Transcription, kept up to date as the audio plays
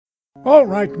All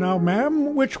right now,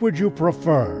 ma'am, which would you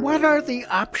prefer? What are the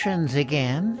options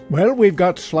again? Well, we've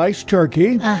got sliced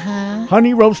turkey, Uh-huh.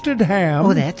 honey roasted ham.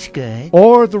 Oh, that's good.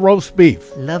 Or the roast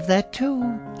beef. Love that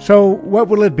too. So, what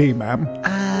will it be, ma'am?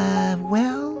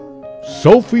 Well,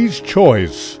 Sophie's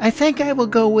Choice I think I will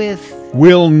go with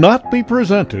will not be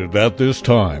presented at this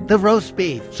time, the roast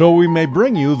beef. so we may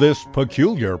bring you this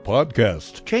peculiar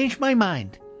podcast. Change my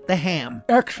mind. The ham.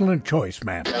 Excellent choice,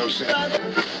 ma'am.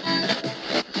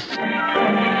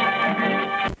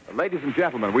 Ladies and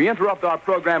gentlemen, we interrupt our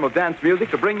program of dance music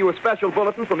to bring you a special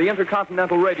bulletin from the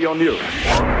Intercontinental Radio News.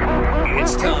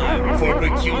 It's time for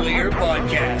Peculiar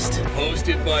Podcast,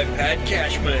 hosted by Pat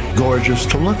Cashman. Gorgeous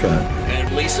to look at.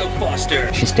 And Lisa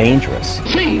Foster. She's dangerous.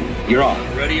 See, you're on.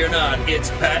 Ready or not, it's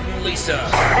Pat and Lisa.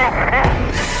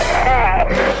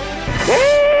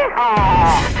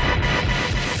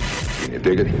 Can you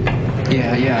dig it?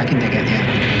 Yeah, I can dig it,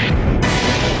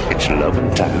 yeah. It's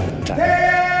loving time.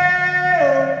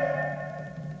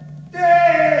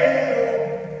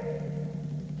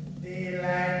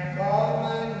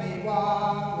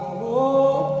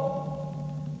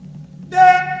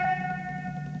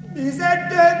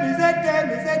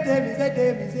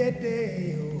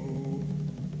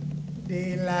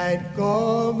 Daylight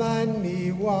come and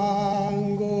me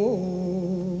want go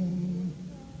home.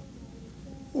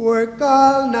 Work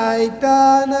all night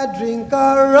and a drink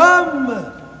a rum.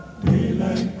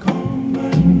 Daylight come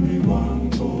and me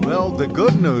want go home. Well, the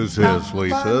good news is,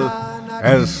 Lisa,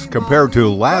 as compared to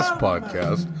last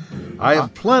podcast, I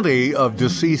have plenty of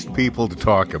deceased people to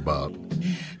talk about.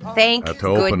 Thank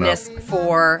goodness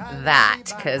for that,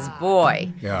 because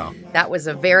boy, that was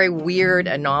a very weird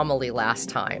anomaly last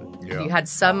time. Yeah. You had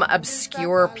some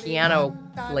obscure piano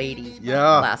lady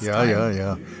last time.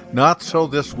 Yeah. Not so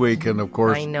this week, and of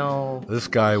course, I know. This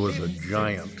guy was a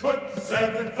giant.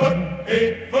 7 foot,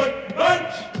 8 foot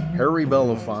bunch. Harry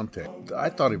Belafonte. I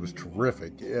thought he was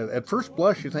terrific. At first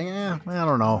blush, you think, I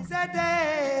don't know.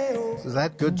 Is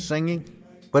that good singing?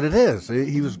 But it is.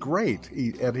 He was great.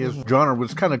 His genre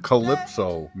was kind of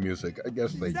calypso music, I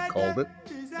guess they called it.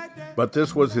 But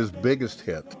this was his biggest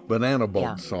hit, Banana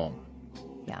Boat Song.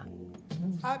 Yeah.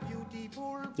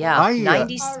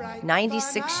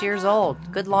 96 years old.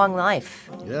 Good long life.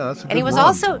 Yeah, that's a good And he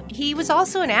was run.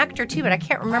 also an actor too, but I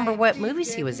can't remember what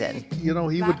movies he was in. You know,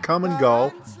 he would come and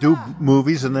go, do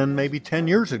movies, and then maybe 10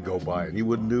 years would go by, and he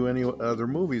wouldn't do any other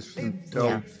movies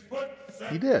until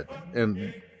he did.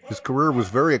 And his career was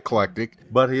very eclectic,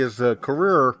 but his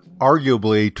career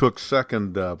arguably took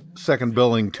second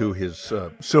billing to his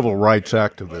civil rights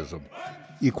activism.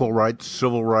 Equal rights,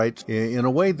 civil rights, in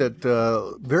a way that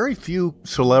very few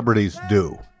celebrities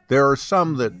do. There are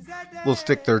some that will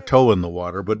stick their toe in the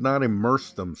water, but not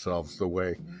immerse themselves the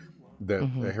way that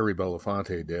Harry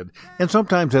Belafonte did, and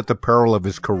sometimes at the peril of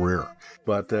his career.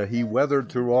 But he weathered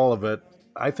through all of it.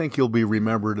 I think he'll be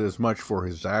remembered as much for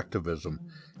his activism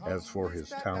as for his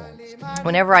talents.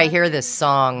 Whenever I hear this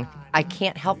song, I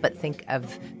can't help but think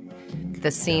of the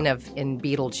scene in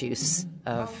Beetlejuice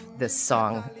of this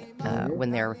song when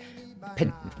they're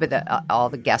all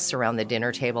the guests around the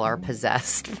dinner table are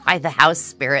possessed by the house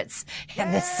spirits,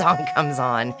 and this song comes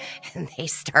on, and they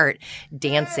start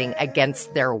dancing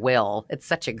against their will. It's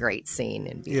such a great scene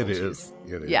in Beetlejuice. It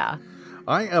is. Yeah.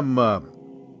 I am,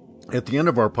 at the end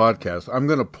of our podcast, I'm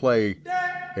going to play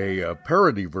a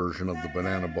parody version of the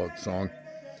Banana Boat Song.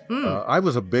 I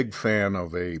was a big fan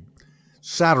of a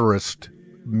satirist,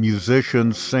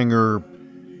 musician, singer,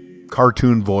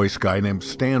 cartoon voice guy named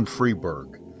Stan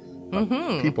Freberg.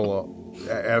 People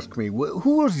ask me,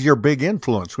 who was your big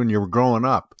influence when you were growing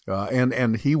up?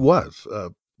 And he was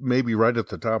maybe right at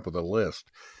the top of the list.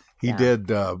 He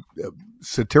did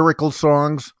satirical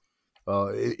songs,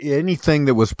 anything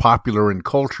that was popular in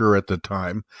culture at the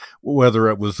time, whether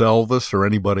it was Elvis or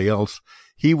anybody else.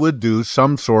 He would do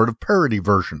some sort of parody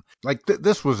version. Like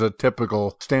this was a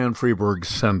typical Stan Freberg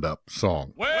send-up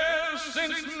song. Well,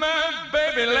 since my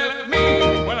baby left me,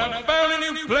 when I found a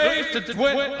new place to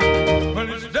dwell, when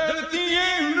it's down at the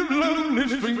end of Lonely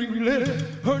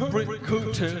Street, Heartbreak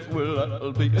Hotel, well,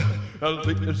 I'll be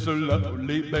so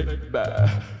lonely, baby.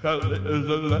 I'll be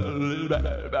so lonely,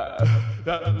 baby.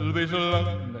 I'll be so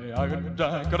lonely, I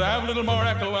could have a little more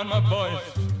echo on my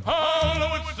voice.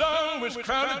 Although it's always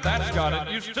crowded, that's got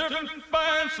it. You still can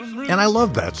find some room. And I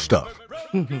love that stuff.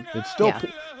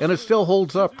 It still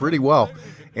holds up pretty well.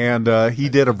 And he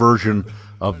did a version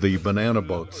of the Banana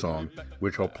Boat Song,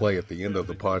 which I'll play at the end of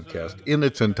the podcast in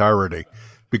its entirety,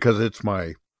 because it's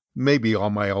maybe all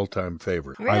my all-time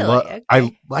favorite. Really?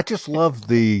 I just love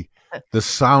the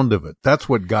sound of it. That's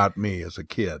what got me as a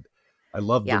kid. I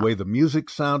loved the way the music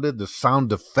sounded, the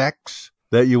sound effects.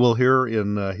 that you will hear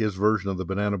in his version of the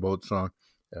Banana Boat song.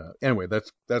 Anyway,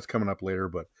 that's coming up later,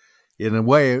 but in a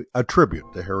way, a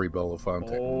tribute to Harry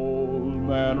Belafonte. Old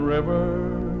Man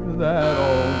River, that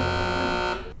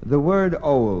old. The word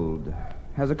old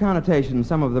has a connotation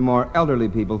some of the more elderly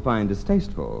people find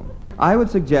distasteful. I would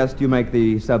suggest you make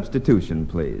the substitution,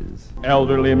 please.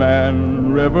 Elderly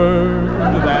Man River,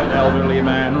 that elderly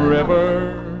man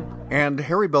river. And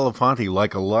Harry Belafonte,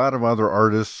 like a lot of other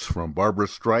artists, from Barbra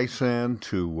Streisand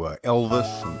to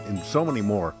Elvis and so many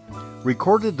more,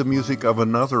 recorded the music of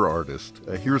another artist.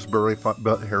 Here's Harry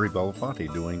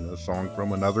Belafonte doing a song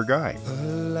from another guy.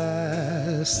 The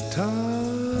last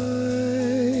time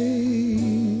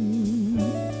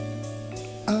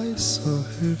I saw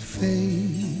her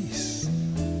face.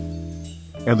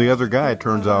 And the other guy, it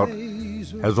turns out,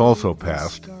 has also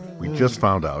passed. We just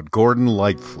found out. Gordon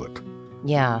Lightfoot.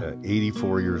 Yeah.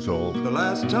 84 years old. The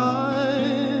last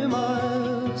time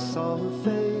I saw her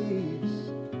face,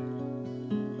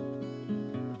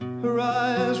 her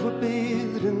eyes were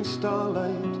bathed in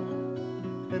starlight,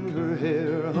 and her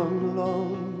hair hung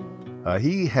long.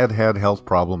 He had health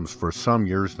problems for some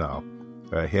years now.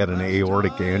 He had an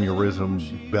aortic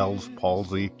aneurysm, Bell's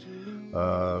palsy,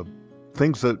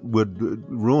 things that would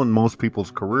ruin most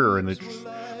people's career, and it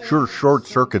sure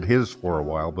short-circuited his for a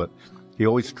while, but he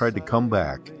always tried to come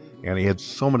back, and he had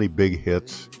so many big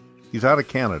hits. He's out of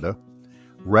Canada.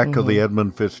 Wreck of the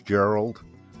Edmund Fitzgerald.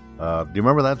 Do you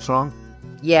remember that song?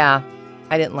 Yeah,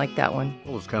 I didn't like that one.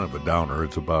 Well, it's kind of a downer.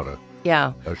 It's about a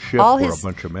ship All where his... a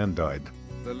bunch of men died.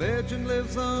 The legend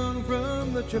lives on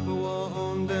from the Chippewa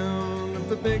on down of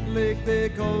the big lake they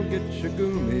call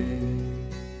Gitchagumi.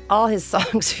 All his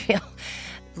songs feel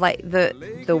like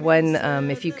the one,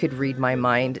 If You Could Read My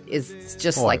Mind, is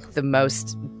just like the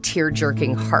most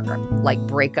tear-jerking heart, like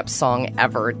breakup song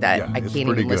ever that I can't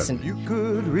even listen. You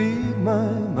could read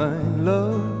my mind,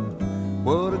 love,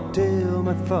 what a tale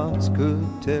my thoughts could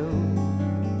tell.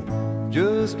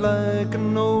 Just like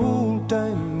an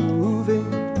old-time movie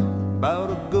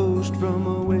about a ghost from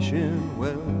a wishing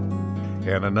well.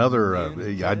 And another,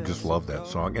 I just love that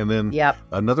song. And then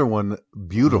another one,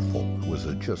 Beautiful, is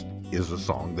a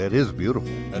song that is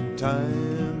beautiful. At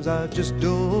times I just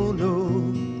don't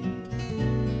know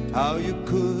how you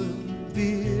could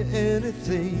be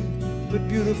anything but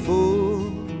beautiful.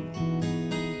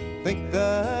 Think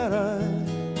that I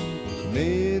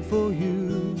made for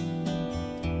you,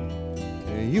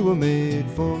 and you were made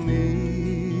for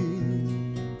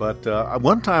me. But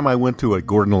one time I went to a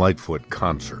Gordon Lightfoot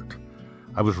concert.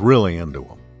 I was really into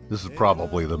him. This is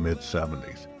probably the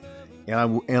mid-'70s. And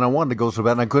I wanted to go so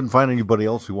bad, and I couldn't find anybody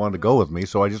else who wanted to go with me,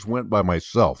 so I just went by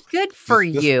myself. Good for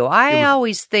you. I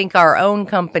always think our own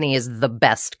company is the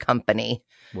best company.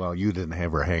 Well, you didn't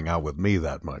ever hang out with me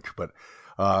that much. But,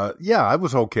 I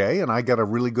was okay, and I got a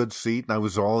really good seat, and I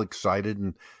was all excited,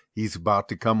 and he's about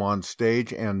to come on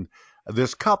stage, and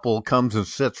this couple comes and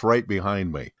sits right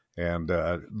behind me. And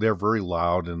they're very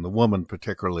loud, and the woman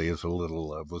particularly is a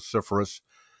little vociferous.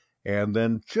 And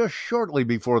then just shortly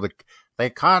before the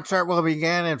concert will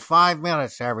begin in 5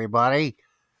 minutes, everybody.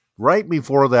 Right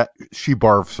before that, she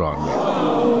barfs on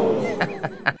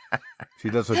me. She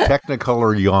does a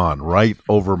Technicolor yawn right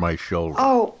over my shoulder.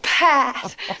 Oh,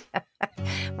 Pat.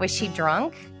 Was she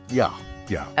drunk? Yeah.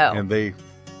 Oh. And they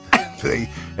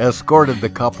escorted the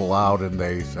couple out, and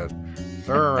they said,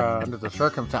 "Sir, under the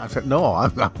circumstances," I said, "No, I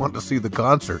want to see the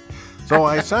concert." So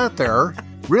I sat there,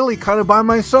 really kind of by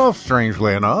myself,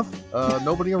 strangely enough,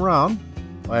 nobody around,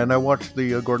 and I watched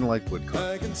the Gordon Lightfoot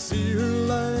concert. I can see her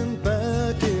lying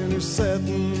back in her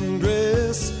satin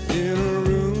dress in a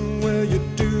room where you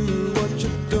do what you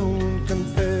don't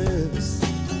confess.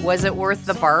 Was it worth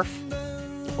the barf?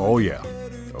 Oh yeah.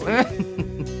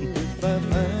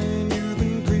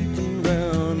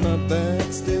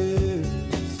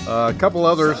 A couple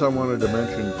others I wanted to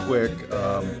mention quick.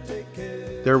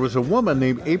 There was a woman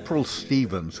named April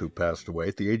Stevens who passed away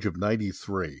at the age of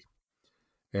 93.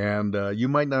 And you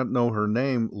might not know her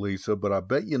name, Lisa, but I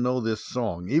bet you know this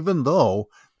song, even though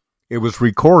it was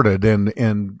recorded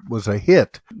and was a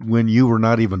hit when you were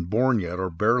not even born yet or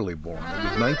barely born. It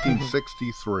was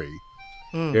 1963.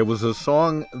 It was a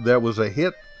song that was a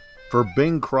hit for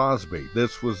Bing Crosby.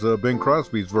 This was Bing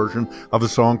Crosby's version of a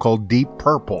song called Deep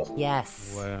Purple.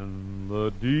 Yes. When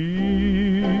the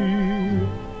deep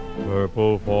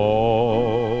purple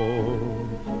falls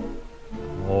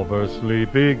over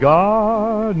sleepy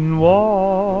garden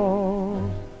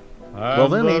walls. Well,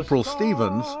 then April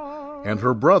Stevens and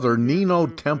her brother Nino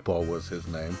Tempo was his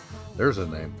name. There's a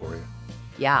name for you.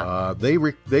 Yeah.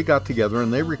 They got together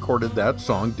and they recorded that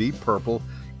song, Deep Purple,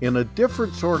 in a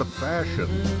different sort of fashion.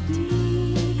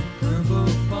 Deep purple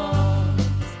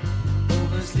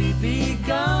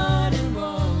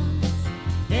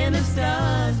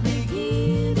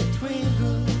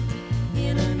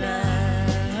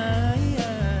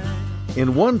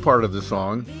In one part of the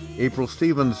song, April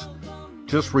Stevens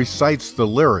just recites the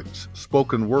lyrics,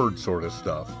 spoken word sort of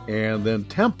stuff. And then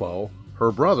Tempo,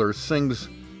 her brother, sings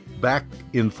back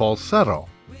in falsetto.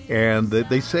 And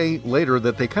they say later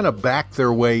that they kind of backed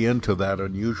their way into that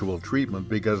unusual treatment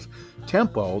because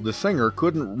Tempo, the singer,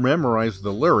 couldn't memorize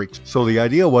the lyrics. So the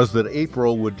idea was that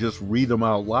April would just read them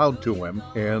out loud to him,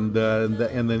 and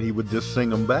then he would just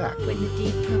sing them back. When the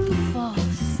deep purple falls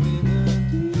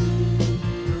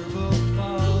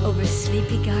over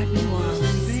sleepy garden walls,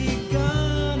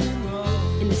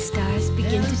 and the stars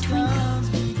begin to twinkle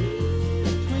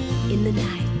in the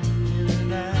night.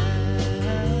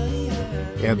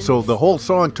 And so the whole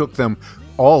song took them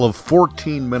all of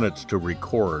 14 minutes to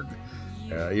record.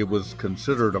 It was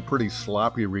considered a pretty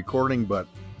sloppy recording, but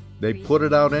they put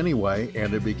it out anyway,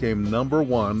 and it became number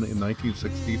one in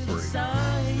 1963.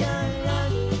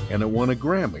 And it won a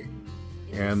Grammy.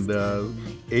 And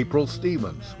April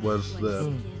Stevens was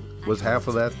half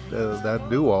of that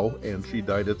duo, and she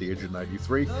died at the age of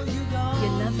 93. Your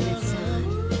lovely sun,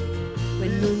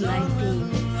 when moonlight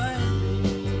beams.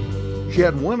 She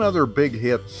had one other big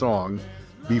hit song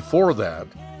before that,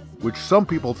 which some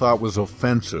people thought was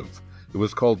offensive. It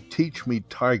was called Teach Me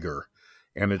Tiger,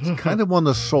 and it's kind of on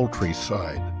the sultry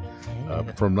side,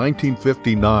 from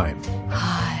 1959.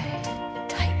 Hi,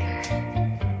 tiger.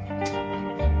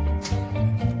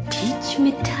 Teach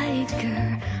me,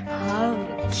 tiger, how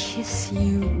to kiss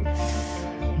you.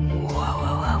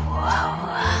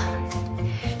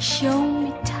 Show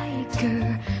me,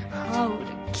 tiger, how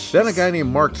to kiss. Then a guy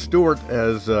named Mark Stewart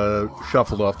has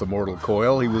shuffled off the mortal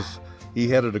coil. He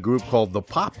headed a group called the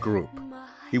Pop Group.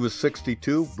 He was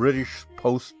 62, British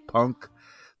post-punk.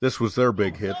 This was their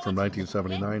big hit from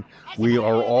 1979. We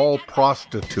Are All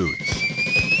Prostitutes.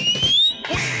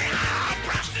 We are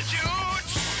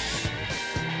prostitutes.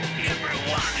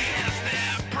 Everyone has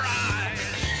their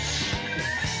price.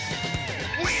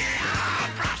 We are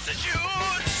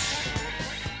prostitutes.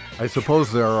 I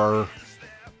suppose there are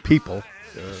people,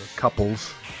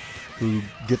 couples, who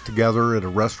get together at a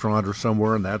restaurant or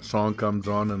somewhere and that song comes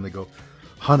on and they go,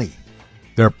 honey,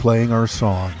 they're playing our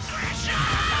song.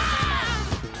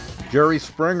 Jerry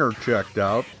Springer checked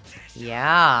out.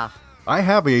 Yeah. I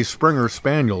have a Springer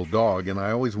Spaniel dog, and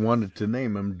I always wanted to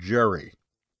name him Jerry.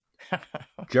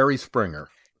 Jerry Springer.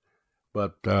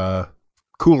 But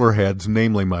cooler heads,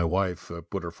 namely my wife,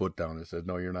 put her foot down and said,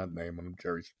 no, you're not naming him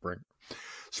Jerry Springer.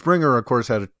 Springer, of course,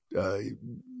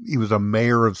 he was a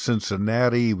mayor of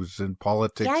Cincinnati. He was in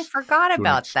politics. Yeah, I forgot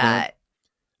about that.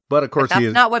 But of course,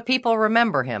 that's not what people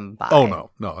remember him by. Oh,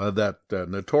 no, that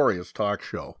notorious talk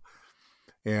show.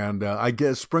 And I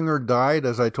guess Springer died,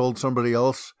 as I told somebody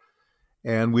else,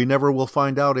 and we never will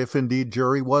find out if indeed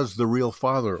Jerry was the real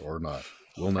father or not.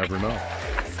 We'll never know. 5,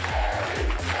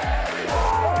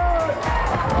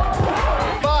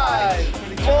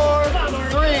 4, 3,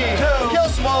 2, kill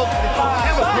smoke.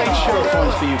 Have a great show. This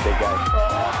one's for you, big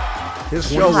guy.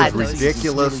 His show was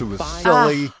ridiculous. It was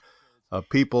silly.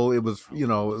 People, it was,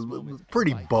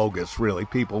 pretty bogus, really.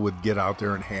 People would get out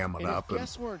there and ham it up. And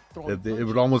it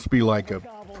would almost be like a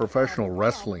professional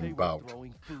wrestling bout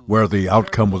where the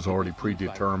outcome was already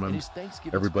predetermined.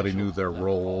 Everybody knew their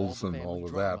roles and all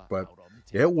of that. But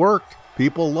it worked.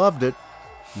 People loved it.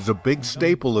 It was a big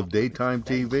staple of daytime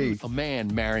TV. A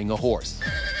man marrying a horse.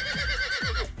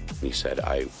 He said,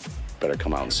 I better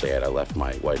come out and say it. I left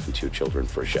my wife and 2 children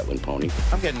for a Shetland pony.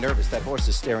 I'm getting nervous. That horse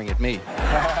is staring at me.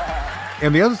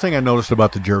 And the other thing I noticed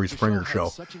about the Jerry Springer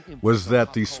show was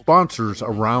that the sponsors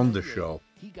around the show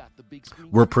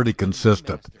were pretty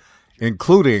consistent,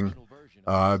 including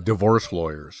divorce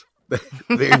lawyers.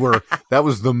 That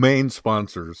was the main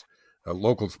sponsors,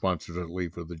 local sponsors at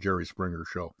least, for the Jerry Springer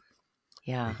show.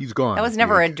 Yeah, he's gone. That was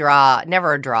never a draw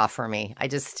for me. Me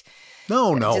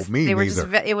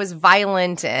neither. It was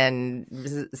violent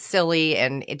and silly,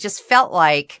 and it just felt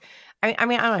like. I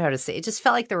mean, I don't know how to say it. It just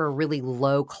felt like there were really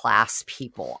low class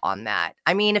people on that.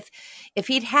 I mean, if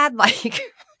he'd had like,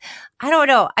 I don't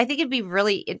know. I think it'd be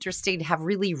really interesting to have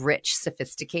really rich,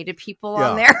 sophisticated people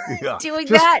on there doing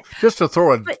that. Just to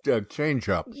throw a change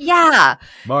up. Yeah.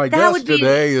 My guest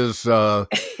today is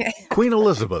Queen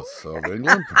Elizabeth of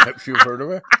England. Perhaps you've heard of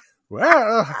her.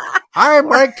 Well, I'd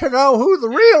like to know who the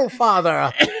real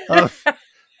father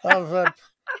of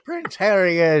Prince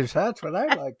Harry is. That's what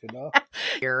I'd like to know.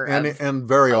 And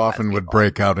very often would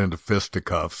break out into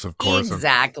fisticuffs, of course.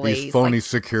 Exactly. These phony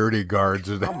security guards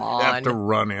that have to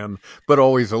run in, but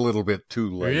always a little bit too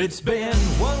late. It's been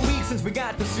 1 week since we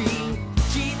got to see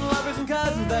cheating lovers and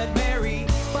cousins that marry.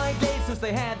 5 days since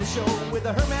they had the show with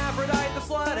the hermaphrodite, the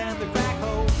slut, and the crack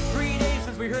hoe. 3 days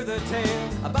since we heard the tale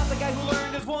about the guy who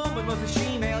learned his woman was a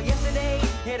she-male. Yesterday,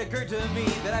 it occurred to me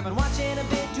that I've been watching a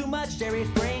bit too much Jerry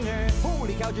Springer.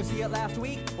 Holy cow, did you see it last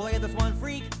week? Well, I had this one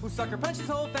freak who sucker punched his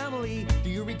whole family. Do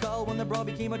you recall when the brawl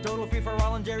became a total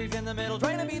free-for-all and Jerry's in the middle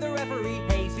trying to be the referee?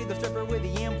 Hey, see the stripper with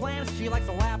the implants? She likes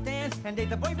to lap dance and date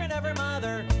the boyfriend of her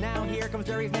mother. Now here comes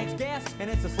Jerry's next guest, and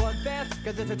it's a slugfest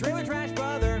because it's a trailer trash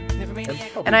brother.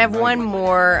 And I have one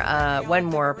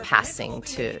more passing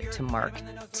to mark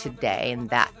today, and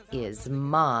that is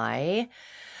my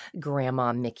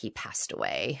grandma Mickey passed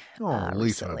away Lisa,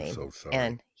 recently. I'm so sorry.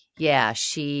 And yeah,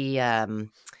 she. How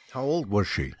old was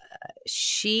she?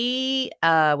 She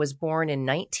was born in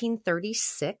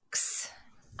 1936.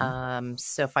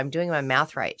 So if I'm doing my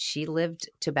math right, she lived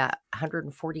to about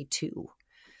 142.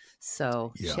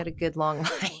 So she had a good long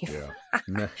life. Yeah.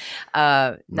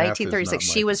 1936.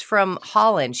 She was from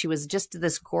Holland. She was just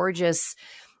this gorgeous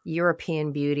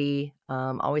European beauty.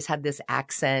 Always had this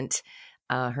accent.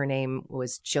 Her name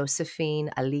was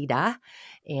Josephine Alida,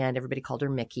 and everybody called her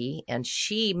Mickey. And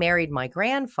she married my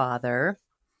grandfather.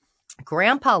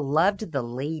 Grandpa loved the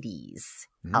ladies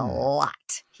a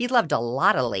lot. He loved a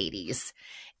lot of ladies.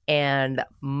 And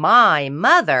my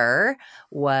mother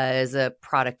was a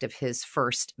product of his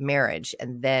first marriage.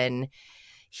 And then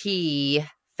he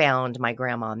found my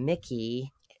grandma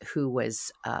Mickey, who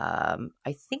was, I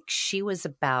think she was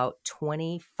about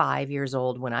 25 years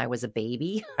old when I was a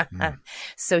baby.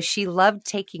 So she loved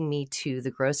taking me to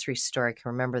the grocery store. I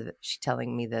can remember that she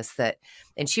telling me this,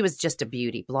 and she was just a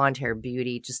beauty, blonde hair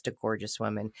beauty, just a gorgeous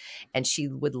woman. And she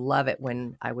would love it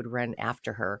when I would run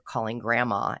after her calling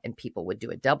grandma, and people would do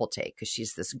a double take because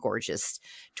she's this gorgeous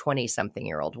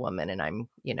 20-something-year-old woman. And I'm,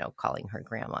 calling her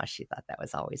grandma. She thought that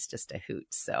was always just a hoot.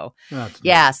 So,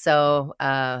 yeah.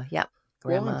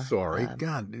 Grandma, well, I'm sorry.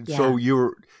 God. Yeah. So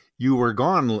you were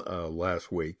gone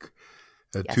last week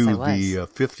to the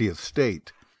 50th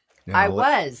state. And I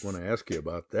was. Want to ask you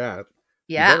about that.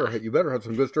 Yeah. You better have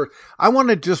some good stories. I want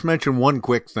to just mention one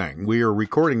quick thing. We are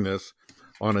recording this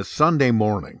on a Sunday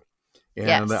morning.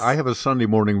 And I have a Sunday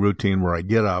morning routine where I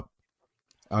get up.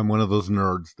 I'm one of those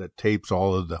nerds that tapes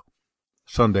all of the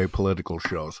Sunday political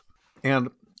shows. And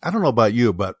I don't know about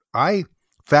you, but I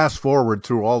fast forward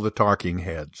through all the talking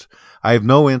heads. I have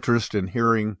no interest in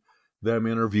hearing them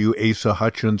interview Asa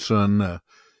Hutchinson,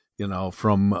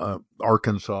 from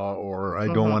Arkansas, or I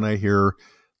don't want to hear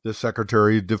the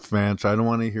Secretary of Defense. I don't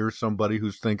want to hear somebody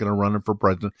who's thinking of running for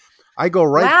president. I go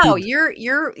right. Wow,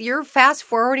 you're fast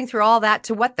forwarding through all that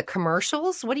to what, the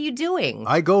commercials? What are you doing?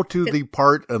 I go to the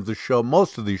part of the show.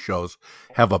 Most of these shows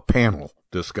have a panel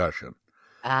discussion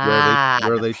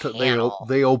where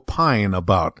they opine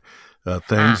about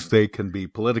things. They can be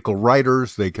political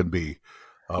writers. They can be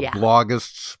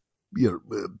blogists,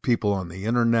 people on the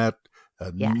internet,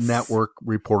 network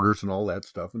reporters, and all that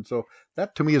stuff. And so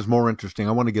that to me is more interesting.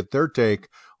 I want to get their take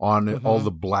on all the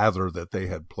blather that they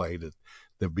had played at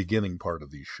the beginning part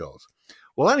of these shows.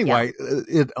 Well, anyway,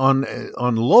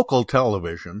 on local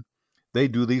television, they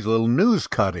do these little news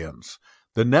cut-ins.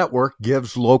 The network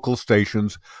gives local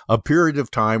stations a period of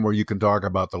time where you can talk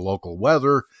about the local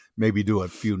weather, maybe do a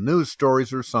few news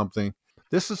stories or something.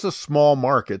 This is a small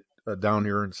market down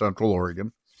here in Central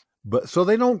Oregon, but so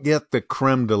they don't get the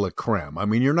creme de la creme. I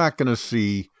mean, you're not going to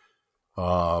see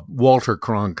Walter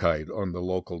Cronkite on the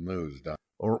local news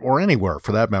or anywhere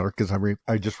for that matter, because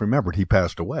I just remembered he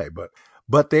passed away.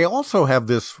 But they also have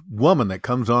this woman that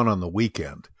comes on the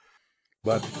weekend.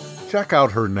 But check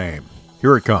out her name.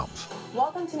 Here it comes.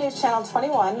 Welcome to News Channel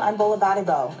 21. I'm Bola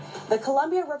Badibo. The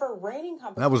Columbia River Raining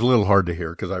Company. That was a little hard to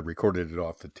hear because I recorded it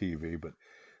off the TV, but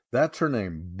that's her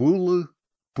name, Bola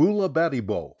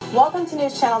Badibo. Welcome to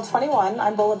News Channel 21.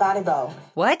 I'm Bola Badibo.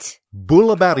 What?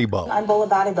 Bola Badibo. I'm Bola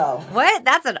Badibo. What?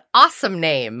 That's an awesome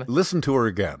name. Listen to her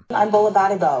again. I'm Bola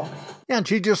Badibo. Yeah, and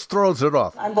she just throws it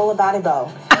off. I'm Bola Badibo.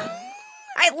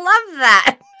 I love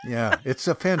that. Yeah, it's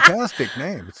a fantastic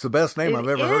name. It's the best name I've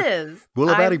ever heard.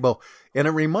 Bola Badibo. And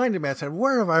it reminded me, I said,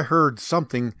 where have I heard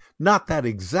something, not that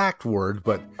exact word,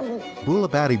 but Bola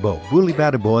Badibo.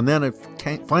 And then it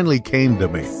finally came to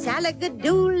me.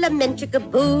 Salagadoola,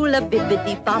 menchikaboola,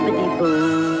 bibbidi bobbidi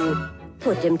boo.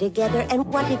 Put them together, and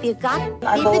what have you got?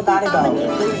 I'm Bola Badibo.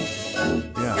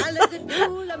 Yeah.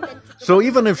 So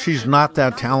even if she's not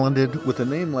that talented, with a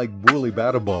name like Bola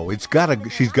Badibo,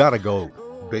 she's gotta go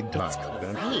big time. It's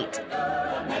great.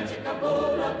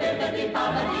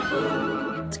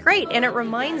 It's great, and it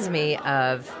reminds me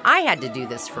of, I had to do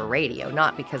this for radio,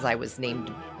 not because I was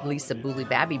named Lisa Booley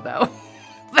Babibo,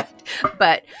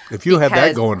 but if you had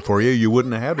that going for you, you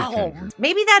wouldn't have had to change it.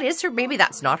 Maybe that is her. Maybe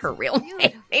that's not her real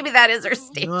name. Maybe that is her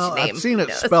stage name. I've seen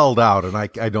it spelled out, and I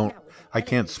I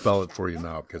can't spell it for you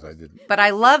now because I didn't. But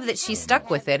I love that she stuck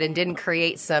with it and didn't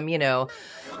create some,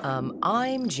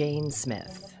 I'm Jane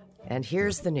Smith, and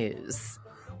here's the news.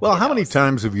 Well, how many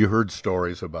times have you heard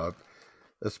stories about,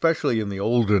 especially in the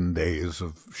olden days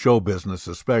of show business,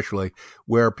 especially,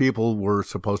 where people were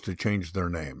supposed to change their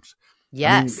names?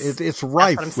 Yes. I mean, it's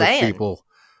rife with people.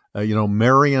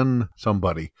 Marion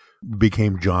somebody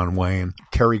became John Wayne,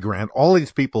 Cary Grant. All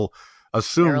these people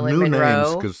assume Marilyn new Monroe,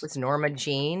 names because it's Norma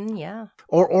Jean, yeah.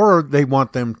 Or they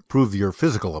want them to prove your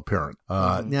physical appearance.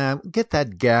 Mm-hmm. Yeah, get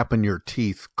that gap in your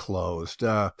teeth closed.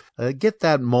 Get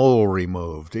that mole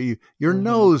removed. Your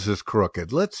nose is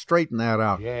crooked. Let's straighten that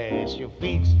out. Yes, your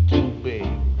feet's too big.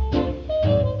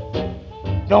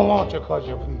 Don't want you because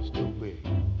your feet's too big.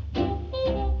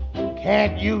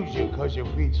 Can't use you because your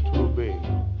feet's too big.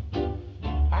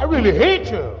 I really hate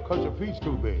you because your feet's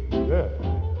too big. Yeah.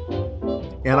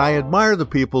 And I admire the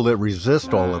people that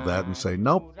resist all of that and say,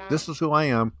 nope, this is who I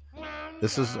am.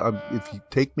 This is, if you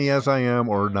take me as I am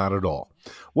or not at all.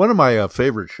 One of my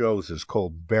favorite shows is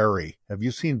called Barry. Have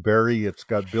you seen Barry? It's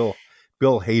got Bill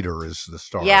Hader as the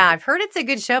star. Yeah, I've heard it's a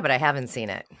good show, but I haven't seen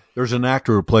it. There's an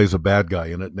actor who plays a bad guy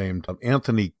in it named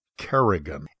Anthony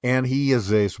Kerrigan. And he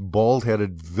is a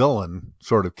bald-headed villain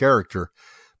sort of character.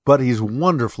 But he's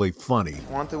wonderfully funny.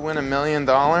 Want to win $1 million?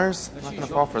 Not gonna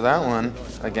fall for that one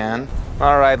again.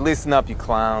 All right, loosen up, you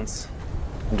clowns.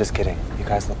 I'm just kidding. You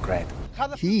guys look great.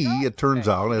 He, it turns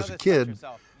out, as a kid,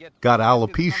 got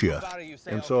alopecia.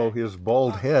 And so his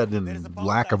bald head and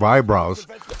lack of eyebrows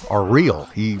are real.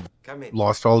 He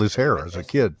lost all his hair as a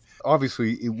kid.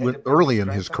 Obviously, early in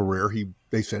his career,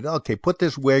 they said, okay, put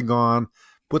this wig on.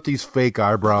 Put these fake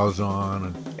eyebrows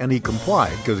on, and he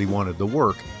complied because he wanted the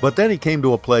work. But then he came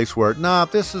to a place where,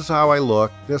 this is how I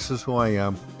look. This is who I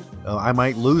am. I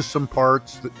might lose some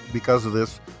parts because of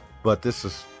this, but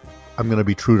I'm going to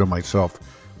be true to myself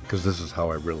because this is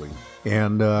how I really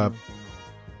am.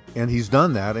 And he's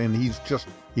done that, and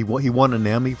he won an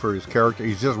Emmy for his character.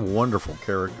 He's just a wonderful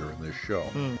character in this show.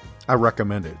 I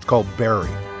recommend it. It's called Barry.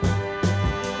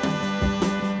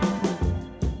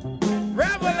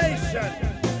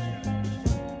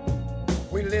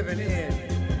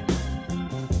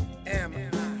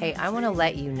 Hey, I want to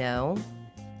let you know,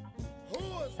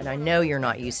 and I know you're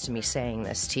not used to me saying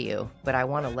this to you, but I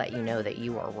want to let you know that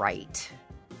you are right.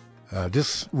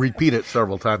 Just repeat it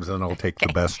several times, and I'll take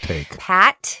the best take.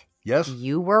 Pat, yes,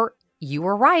 you were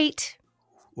right.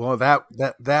 Well,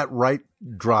 that right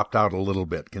dropped out a little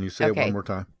bit. Can you say it one more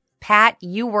time? Pat,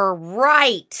 you were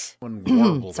right.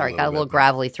 Sorry, got a little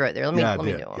gravelly throat there. Let me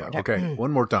do it one more time. Okay,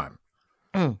 one more time.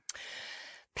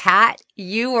 Pat,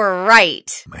 you were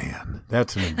right. Man,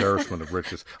 that's an embarrassment of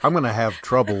riches. I'm going to have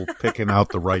trouble picking out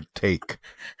the right take.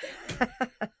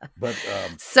 But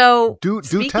so do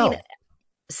tell.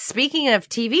 Speaking of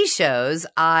TV shows,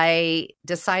 I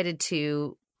decided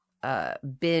to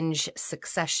binge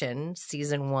Succession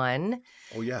season 1.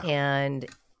 Oh yeah, and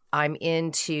I'm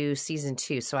into season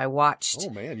 2. So I watched. Oh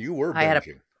man, you were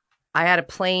binging. I had a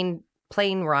plane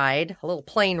ride, a little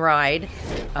plane ride.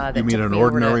 You mean an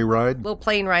ordinary ride? A little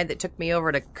plane ride that took me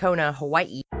over to Kona,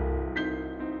 Hawaii.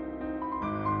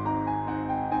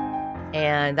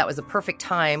 And that was a perfect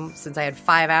time, since I had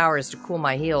 5 hours to cool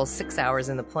my heels, 6 hours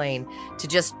in the plane, to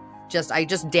I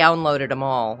just downloaded them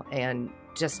all and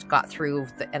just got through.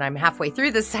 And I'm halfway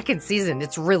through the second season.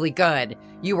 It's really good.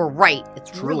 You were right.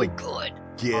 It's really good.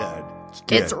 Good.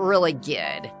 It's really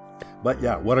good. But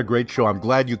yeah, what a great show. I'm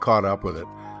glad you caught up with it.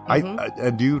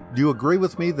 And do you agree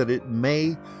with me that it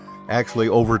may actually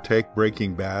overtake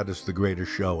Breaking Bad as the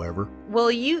greatest show ever? Well,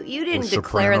 you didn't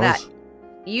declare that.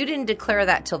 You didn't declare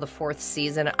that till the 4th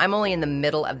season. I'm only in the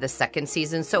middle of the 2nd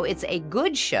season, so it's a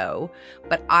good show,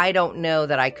 but I don't know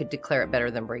that I could declare it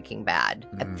better than Breaking Bad.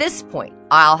 At this point,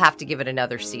 I'll have to give it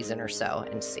another season or so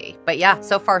and see. But yeah,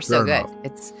 so far so good.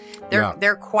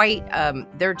 They're quite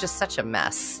they're just such a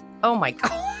mess. Oh my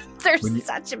God. They're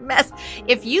such a mess.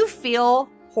 If you feel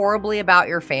horribly about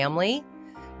your family,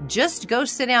 just go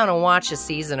sit down and watch a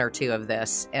season or 2 of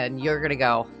this, and you're going to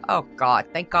go, oh, God,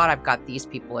 thank God I've got these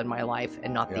people in my life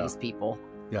and not these people.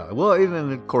 Yeah, well,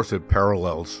 and of course it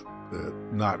parallels,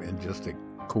 not in just a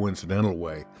coincidental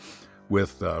way,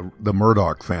 with the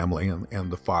Murdoch family and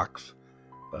the Fox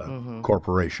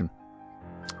Corporation,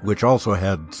 which also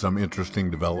had some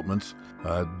interesting developments.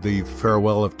 The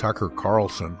farewell of Tucker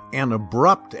Carlson, and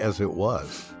abrupt as it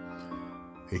was,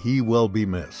 he will be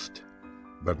missed,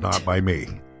 but not by me.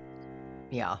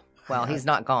 Yeah. Well, he's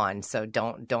not gone, so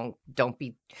don't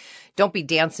be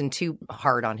dancing too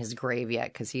hard on his grave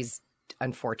yet, because he's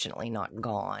unfortunately not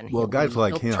gone. Well, guys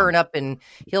like him,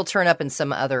 he'll turn up in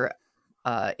some other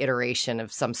iteration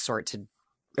of some sort to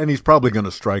And he's probably going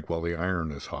to strike while the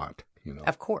iron is hot, you know.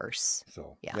 Of course.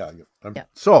 So, yeah.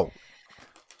 So,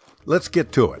 let's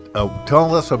get to it.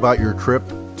 Tell us about your trip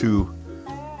to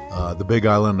the big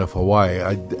island of Hawaii.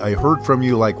 I heard from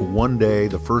you like one day,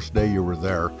 the first day you were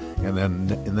there, and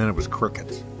then it was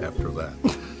crickets after that.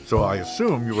 So I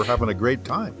assume you were having a great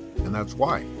time, and that's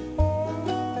why.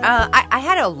 I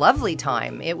had a lovely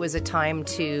time. It was a time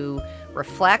to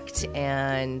reflect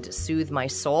and soothe my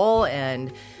soul,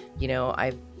 and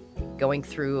I'm going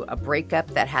through a breakup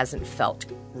that hasn't felt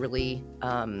really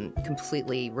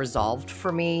completely resolved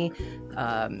for me.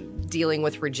 Dealing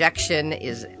with rejection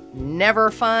is never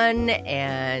fun,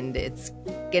 and it's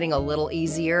getting a little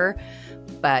easier.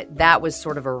 But that was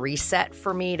sort of a reset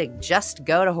for me to just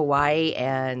go to Hawaii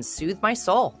and soothe my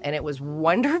soul. And it was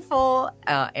wonderful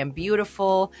and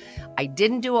beautiful. I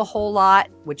didn't do a whole lot,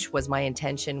 which was my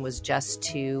intention, was just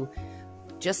to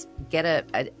get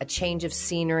a change of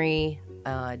scenery,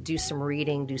 do some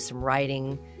reading, do some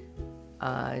writing,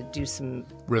 do some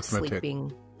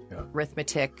sleeping,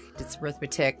 arithmetic, did some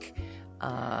arithmetic.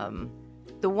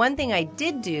 The one thing I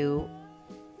did do,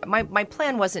 my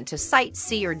plan wasn't to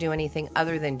sightsee or do anything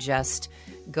other than just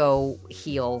go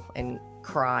heal and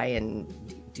cry and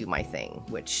do my thing,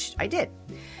 which I did.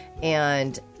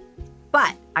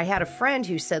 But I had a friend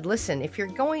who said, listen, if you're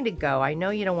going to go, I know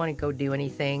you don't want to go do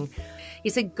anything. He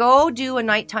said, go do a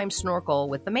nighttime snorkel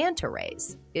with the manta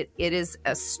rays. It is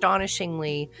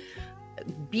astonishingly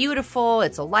beautiful.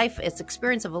 It's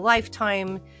experience of a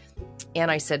lifetime. And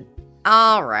I said,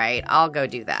 all right, I'll go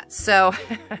do that. So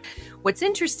what's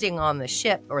interesting on the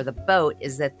ship or the boat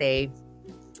is that they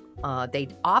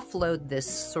offload this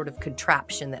sort of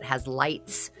contraption that has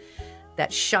lights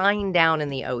that shine down in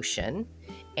the ocean,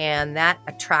 and that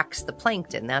attracts the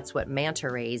plankton. That's what manta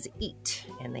rays eat,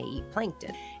 and they eat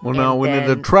plankton. Well, now, when it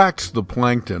attracts the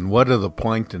plankton, what do the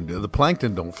plankton do? The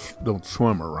plankton don't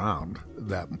swim around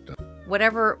that.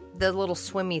 Whatever the little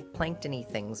swimmy plankton-y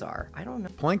things are. I don't know.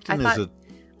 Plankton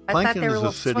is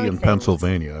a city in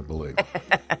Pennsylvania, I believe.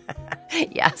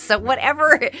 Yeah, so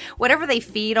whatever they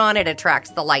feed on, it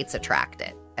attracts. The lights attract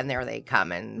it, and there they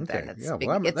come, and then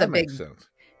it's makes sense.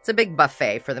 It's a big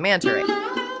buffet for the manta ray.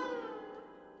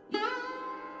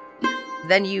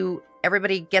 Then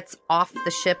everybody gets off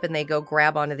the ship and they go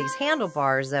grab onto these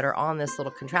handlebars that are on this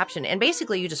little contraption, and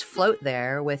basically you just float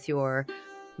there with your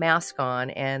mask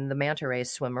on, and the manta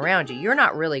rays swim around you. You're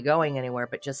not really going anywhere,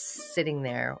 but just sitting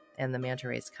there, and the manta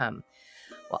rays come.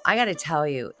 Well, I got to tell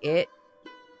you, it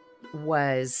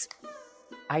was,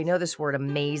 I know this word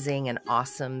amazing and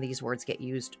awesome. These words get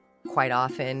used quite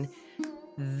often.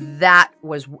 That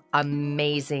was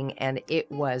amazing, and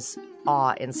it was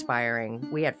awe-inspiring.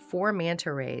 We had 4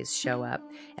 manta rays show up,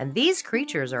 and these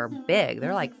creatures are big.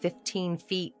 They're like 15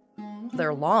 feet.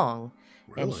 They're long.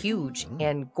 Really? And huge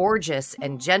and gorgeous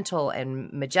and gentle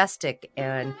and majestic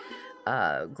and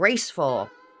graceful.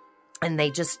 And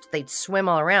they'd swim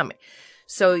all around me.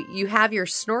 So you have your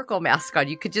snorkel mask on.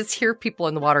 You could just hear people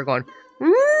in the water going,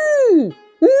 woo,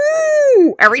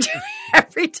 woo, every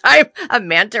time a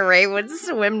manta ray would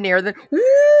swim near them.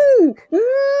 Woo,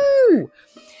 woo.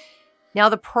 Now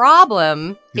the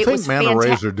problem, you think manta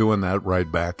rays are doing that right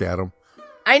back at them?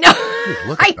 I know. Jeez,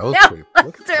 look at those people.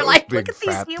 Look They're those like, big, look at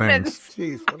these humans.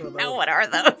 Jeez, what are those? Now, what are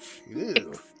those?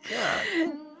 Ew, God.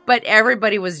 But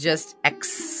everybody was just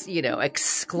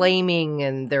exclaiming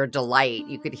in their delight.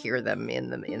 You could hear them in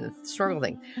the snorkel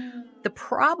thing. The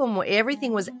problem,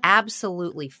 everything was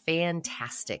absolutely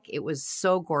fantastic. It was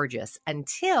so gorgeous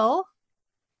until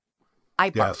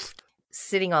I barfed.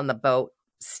 Sitting on the boat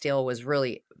still was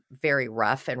really very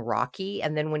rough and rocky.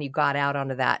 And then when you got out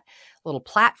onto that little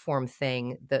platform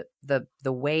thing, the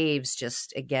waves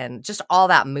just all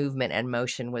that movement and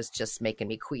motion was just making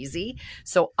me queasy.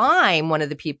 So I'm one of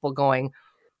the people going,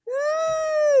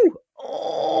 ooh,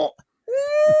 oh,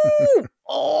 ooh,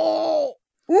 oh,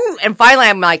 ooh. And finally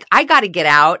I'm like, I got to get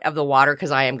out of the water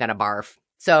because I am going to barf.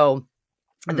 So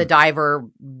the diver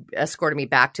escorted me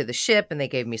back to the ship, and they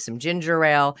gave me some ginger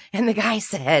ale. And the guy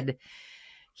said,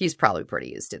 he's probably pretty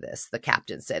used to this. The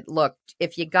captain said, look,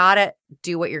 if you got to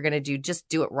do what you're going to do, just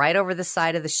do it right over the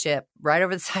side of the ship, right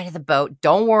over the side of the boat.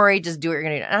 Don't worry. Just do what you're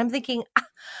going to do. And I'm thinking,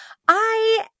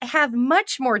 I have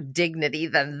much more dignity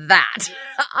than that.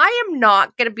 I am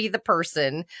not going to be the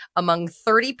person among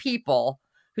 30 people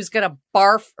who's going to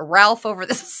barf Ralph over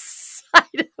the side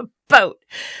of the boat.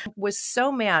 I was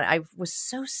so mad. I was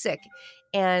so sick.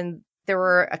 And there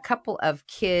were a couple of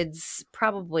kids,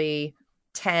 probably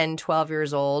 10, 12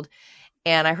 years old.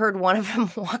 And I heard one of them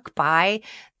walk by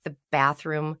the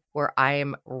bathroom where I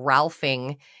am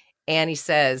Ralphing. And he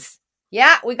says,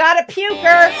 yeah, we got a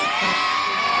puker.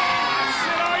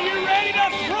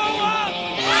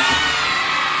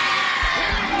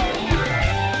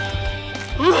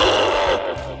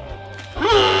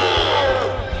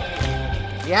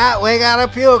 Yeah, we got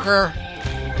a puker.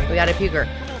 We got a puker.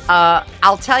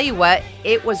 I'll tell you what,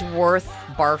 it was worth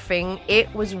barfing.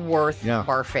 It was worth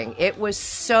barfing. It was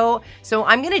so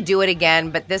I'm going to do it again,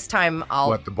 but this time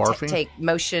I'll take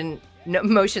motion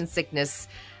sickness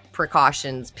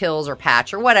precautions, pills or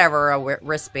patch or whatever, a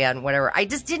wristband, whatever. I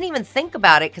just didn't even think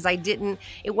about it because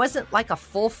it wasn't like a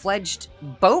full-fledged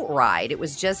boat ride. It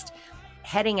was just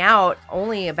heading out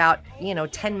only about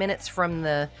 10 minutes from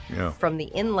the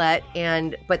inlet,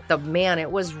 but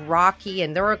it was rocky,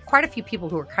 and there were quite a few people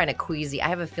who were kind of queasy. I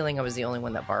have a feeling I was the only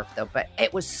one that barfed though, but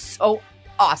it was so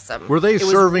awesome. Were they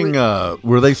serving?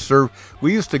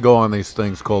 We used to go on these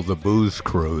things called the booze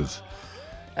cruise,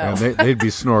 and they'd be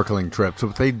snorkeling trips. So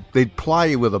they'd ply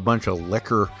you with a bunch of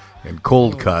liquor and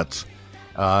cold cuts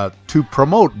to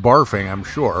promote barfing, I'm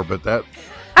sure. But that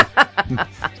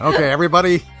okay,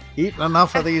 everybody. Eat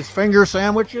enough of these finger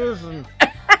sandwiches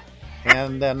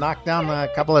and knock down a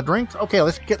couple of drinks. Okay,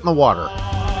 let's get in the water.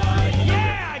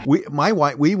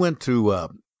 We went to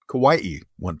Kauai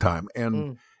one time,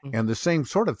 and the same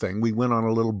sort of thing. We went on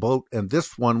a little boat, and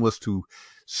this one was to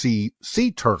see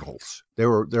sea turtles.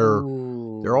 They're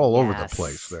all over the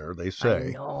place there, they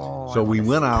say. So we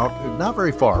went out, not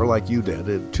very far like you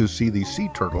did, to see these sea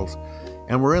turtles,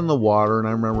 and we're in the water, and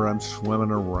I remember I'm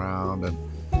swimming around, and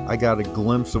I got a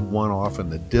glimpse of one off in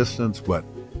the distance, but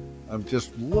I'm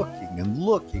just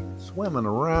looking, swimming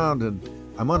around, and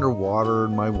I'm underwater,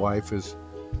 and my wife is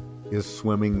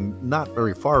swimming not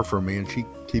very far from me, and she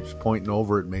keeps pointing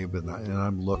over at me, and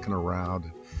I'm looking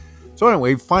around. So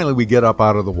anyway, finally we get up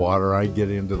out of the water. I get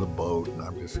into the boat, and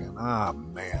I'm just saying,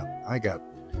 man, I got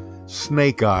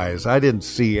snake eyes. I didn't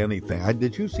see anything.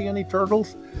 Did you see any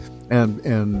turtles?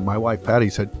 And my wife Patty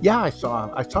said, yeah, I saw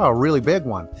a really big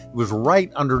one. It was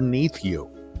right underneath you.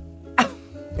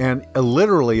 And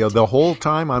literally the whole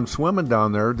time I'm swimming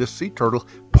down there, this sea turtle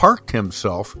parked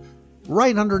himself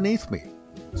right underneath me.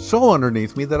 So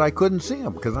underneath me that I couldn't see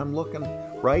him because I'm looking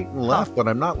right and left, but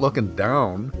I'm not looking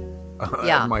down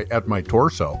at my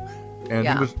torso. And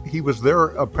he was there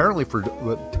apparently for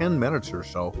 10 minutes or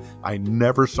so. I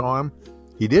never saw him.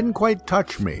 He didn't quite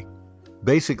touch me.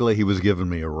 Basically, he was giving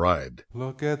me a ride.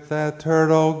 Look at that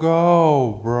turtle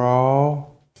go,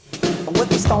 bro. With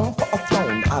a stone for a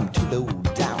throne, I'm too low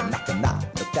down,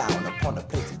 knock down upon a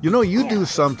place. You do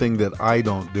something that I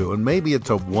don't do, and maybe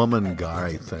it's a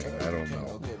woman-guy thing. I don't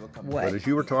know. What? But as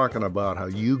you were talking about how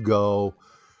you go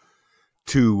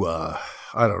to,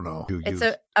 I don't know. It's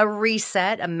a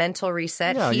reset, a mental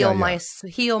reset,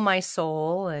 heal my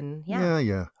soul, and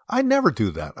Yeah. I never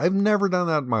do that. I've never done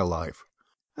that in my life.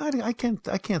 I can't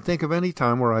think of any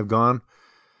time where I've gone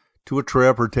to a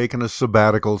trip or taken a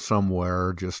sabbatical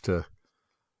somewhere just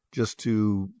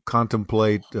to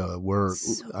contemplate where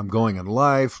I'm going in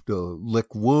life, to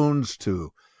lick wounds,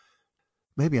 to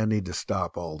maybe I need to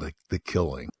stop all the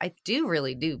killing. I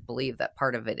really do believe that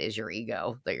part of it is your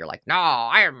ego, that you're like, no,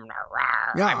 I'm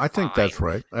I think that's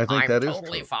right. I think that is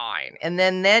totally fine. And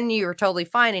then you're totally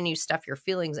fine and you stuff your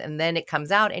feelings and then it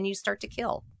comes out and you start to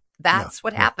kill. That's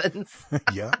what happens.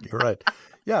 Yeah, you're right.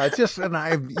 Yeah, it's just, and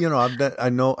I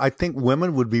think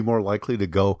women would be more likely to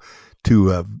go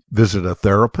to visit a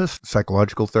therapist,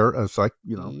 psychological therapist.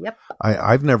 Yep.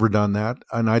 I've never done that,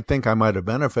 and I think I might have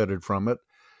benefited from it.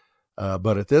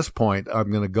 But at this point, I'm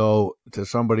going to go to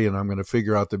somebody and I'm going to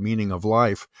figure out the meaning of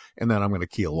life, and then I'm going to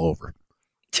keel over.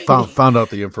 Found out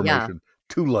the information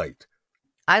too late.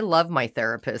 I love my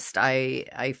therapist.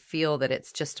 I feel that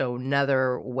it's just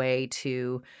another way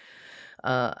to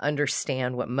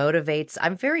understand what motivates.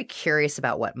 I'm very curious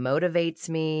about what motivates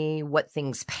me, what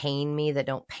things pain me that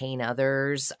don't pain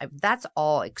others. That's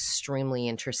all extremely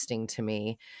interesting to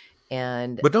me.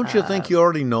 But don't you think you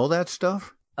already know that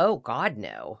stuff? Oh, God,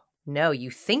 no. No,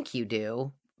 you think you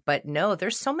do. But no,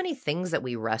 there's so many things that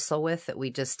we wrestle with that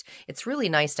it's really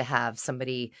nice to have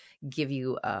somebody give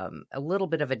you a little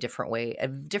bit of a different way, a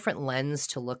different lens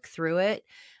to look through it.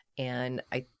 And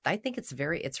I think it's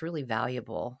really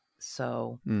valuable.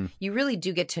 So you really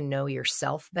do get to know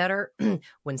yourself better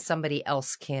when somebody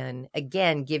else can,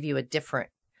 again, give you a different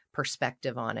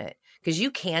perspective on it. Because you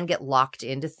can get locked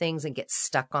into things and get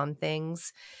stuck on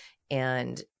things.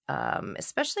 And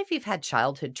especially if you've had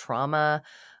childhood trauma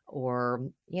or,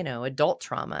 adult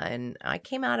trauma. And I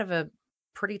came out of a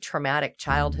pretty traumatic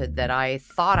childhood that I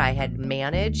thought I had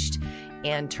managed.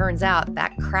 And turns out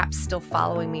that crap's still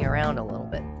following me around a little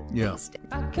bit. Yeah.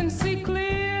 I can see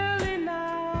clearly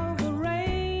now the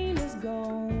rain is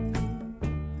gone.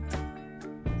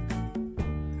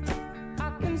 I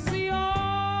can see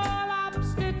all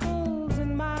obstacles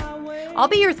in my way. I'll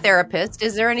be your therapist.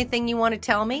 Is there anything you want to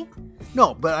tell me?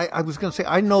 No, but I was going to say,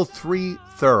 I know 3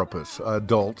 therapists,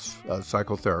 adults,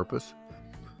 psychotherapists,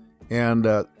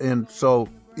 and so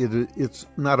it's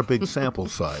not a big sample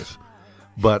size.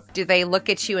 But do they look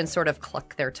at you and sort of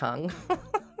cluck their tongue?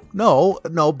 No,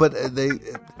 but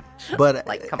but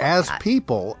like, as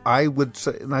people, I would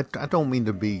say, and I don't mean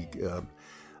to be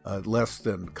less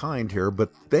than kind here,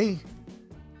 but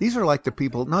these are like the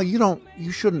people. No,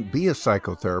 you shouldn't be a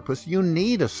psychotherapist. You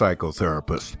need a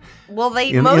psychotherapist. Well,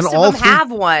 most of them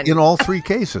have one. In all 3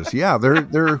 cases, yeah,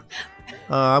 they're.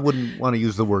 I wouldn't want to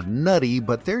use the word nutty,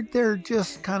 but they're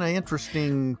just kind of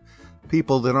interesting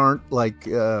people that aren't like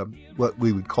what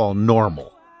we would call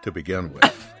normal to begin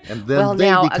with. And then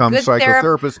they become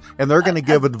psychotherapists, and they're going to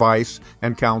give advice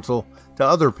and counsel to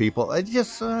other people. I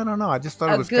don't know. I just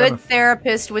thought it was a good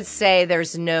therapist would say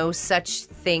there's no such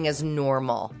thing as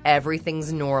normal.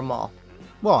 Everything's normal.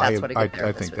 Well, I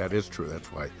think that is true. That's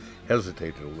why I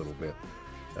hesitated a little bit.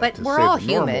 But we're all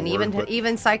human. Even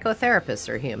psychotherapists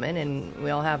are human, and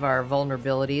we all have our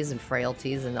vulnerabilities and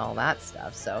frailties and all that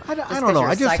stuff. So I don't know.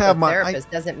 I just have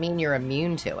therapist doesn't mean you're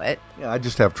immune to it. Yeah, I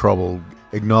just have trouble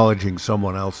acknowledging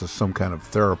someone else as some kind of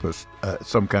therapist,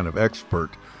 some kind of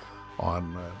expert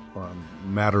on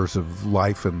matters of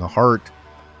life and the heart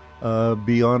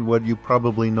beyond what you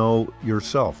probably know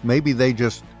yourself. Maybe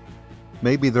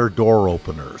they're door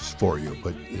openers for you,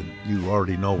 but you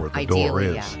already know where the door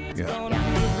is. Yeah.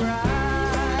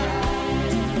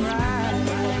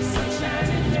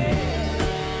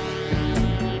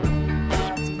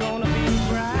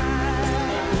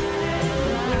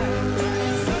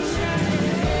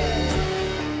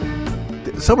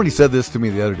 Somebody said this to me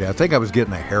the other day. I think I was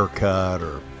getting a haircut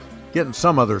or getting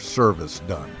some other service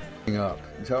done.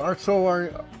 So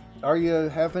are you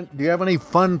having? Do you have any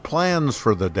fun plans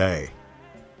for the day?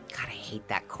 God, I hate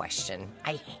that question.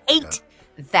 I hate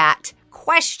that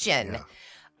question. Yeah.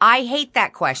 I hate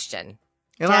that question.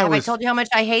 And Dad, have I told you how much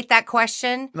I hate that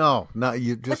question? No,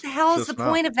 you just. What the hell is the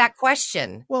point of that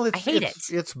question? Well, I hate it.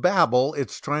 It's babble.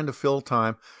 It's trying to fill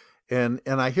time, and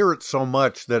I hear it so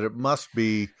much that it must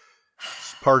be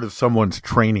part of someone's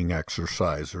training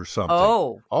exercise or something.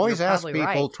 Oh, always ask people.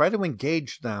 Right. Try to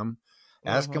engage them.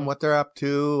 Ask them what they're up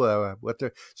to,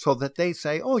 so that they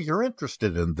say, "Oh, you're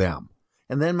interested in them,"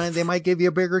 and then they might give you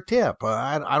a bigger tip.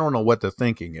 I don't know what the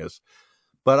thinking is,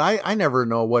 but I never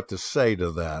know what to say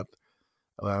to that.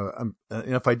 And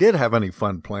if I did have any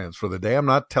fun plans for the day, I'm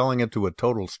not telling it to a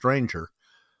total stranger.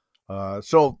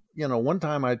 So one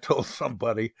time I told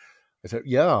somebody, I said,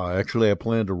 "Yeah, actually, I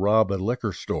plan to rob a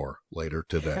liquor store later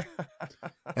today,"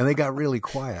 and they got really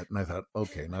quiet. And I thought,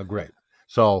 "Okay, now great."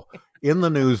 So in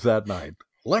the news that night,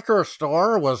 liquor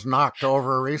store was knocked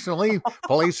over recently.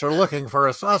 Police are looking for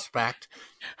a suspect.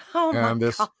 Oh, and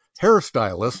this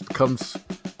hairstylist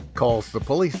calls the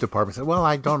police department and said, "Well,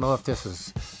 I don't know if this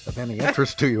is of any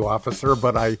interest to you, officer,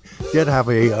 but I did have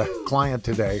a client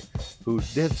today who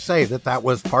did say that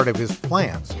was part of his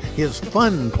plans, his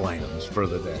fun plans for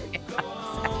the day."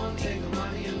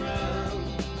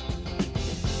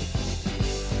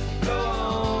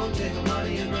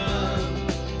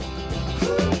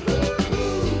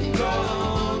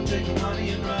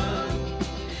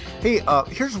 Hey,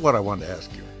 here's what I wanted to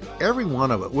ask you. Every one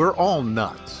of it, we're all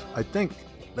nuts. I think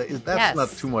that's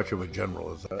not too much of a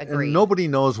generalization. And nobody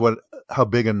knows how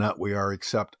big a nut we are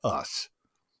except us.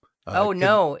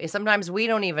 No. Sometimes we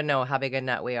don't even know how big a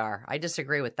nut we are. I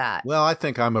disagree with that. Well, I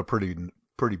think I'm a pretty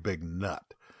big nut.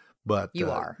 But you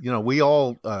are. We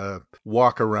all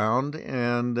walk around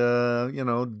and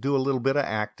do a little bit of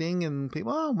acting, and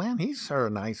people, "Oh man, he's a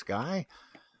nice guy."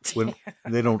 When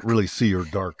they don't really see your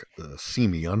dark,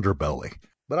 seamy underbelly.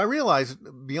 But I realize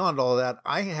beyond all that,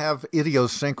 I have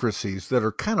idiosyncrasies that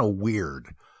are kind of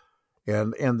weird,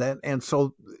 and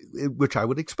so which I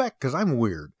would expect because I'm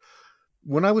weird.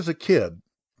 When I was a kid,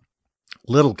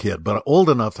 little kid, but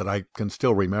old enough that I can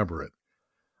still remember it.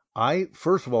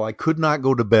 First of all, I could not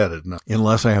go to bed at night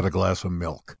unless I had a glass of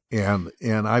milk, and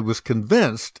I was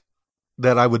convinced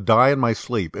that I would die in my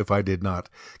sleep if I did not,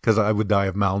 because I would die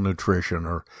of malnutrition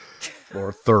or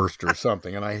thirst or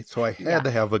something. And so I had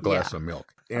to have a glass of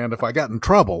milk. And if I got in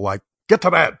trouble, like, "Get to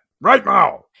bed right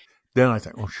now," then I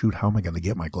think, "Oh shoot, how am I going to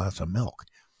get my glass of milk?"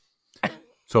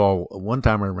 So one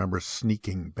time I remember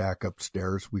sneaking back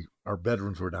upstairs. Our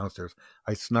bedrooms were downstairs.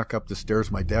 I snuck up the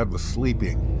stairs. My dad was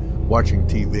sleeping, watching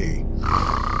TV.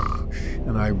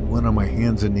 And I went on my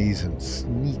hands and knees and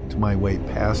sneaked my way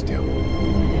past him.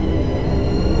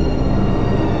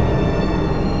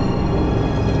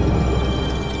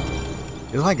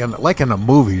 It's like in the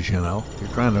movies, You're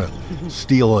trying to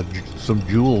steal some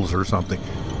jewels or something.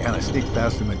 And I sneaked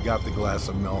past him and got the glass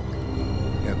of milk.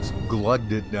 and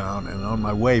glugged it down. And on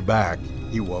my way back,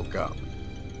 he woke up.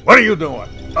 What are you doing?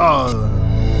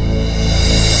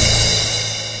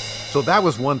 So that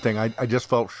was one thing. I just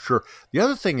felt sure. The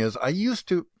other thing is this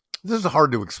is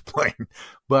hard to explain,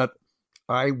 but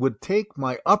I would take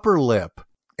my upper lip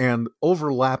and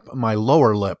overlap my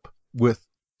lower lip with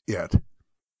it.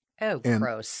 Oh,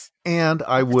 gross. And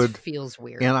I would feels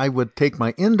weird. And I would take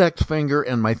my index finger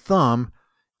and my thumb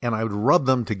and I would rub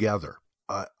them together.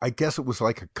 I guess it was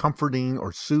like a comforting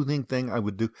or soothing thing I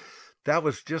would do. That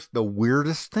was just the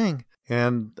weirdest thing.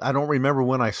 And I don't remember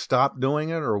when I stopped doing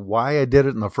it or why I did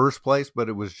it in the first place, but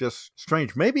it was just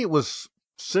strange. Maybe it was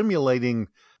simulating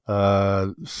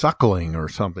suckling or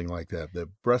something like that, the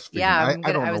breastfeeding. Yeah,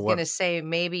 I was going to say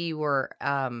maybe you were,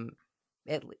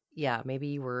 maybe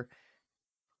you were,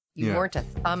 weren't a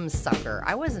thumb sucker.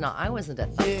 I wasn't a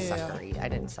thumb sucker. I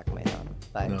didn't suck my thumb,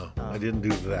 but no, I didn't do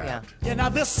that. Yeah, now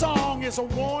this song is a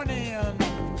warning.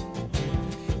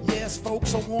 Yes,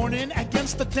 folks, a warning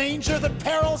against the danger that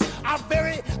perils our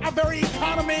very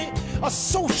economy, a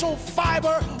social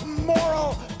fiber,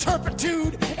 moral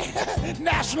turpitude,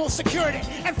 national security.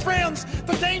 And friends,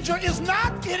 the danger is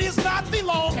not the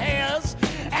long hairs,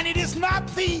 and it is not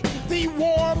the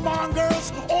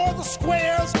warmongers or the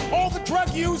squares or the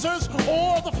drug users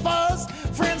or the fuzz.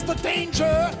 Friends,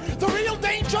 the real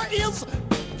danger is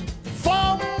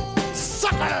thumb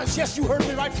suckers. Yes, you heard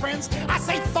me right, friends. I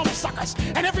say thumb suckers.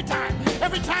 And every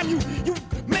time you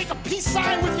make a peace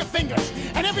sign with your fingers,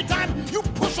 and every time you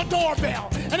push a doorbell,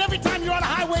 and every time you're on a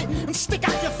highway and stick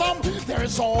out your thumb, there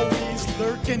is always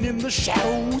lurking in the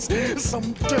shadows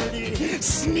some dirty,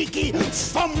 sneaky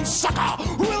thumb sucker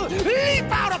who will leap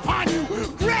out upon you,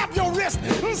 grab your wrist,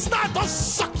 and start to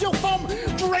suck your thumb,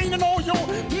 draining all your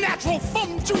natural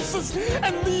thumb juices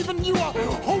and leaving you a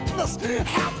hopeless,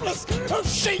 hapless,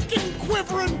 shaking,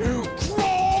 quivering,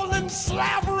 crawling,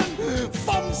 slavering,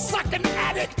 thumb-sucking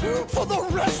addict for the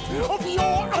rest of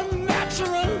your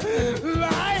unnatural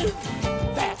life.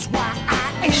 That's why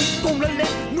I ain't gonna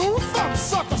let no thumb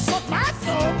sucker suck my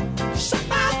thumb. Suck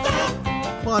my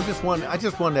thumb. Well, I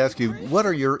just wanted to ask you, what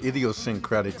are your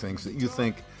idiosyncratic things that you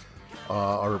think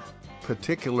are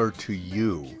particular to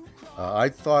you?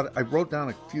 I wrote down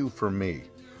a few for me.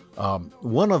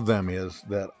 One of them is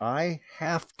that I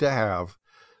have to have,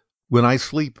 when I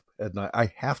sleep at night,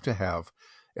 I have to have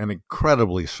an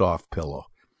incredibly soft pillow.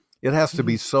 It has to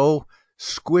be so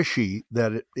squishy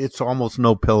that it's almost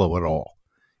no pillow at all.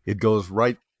 It goes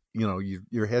right,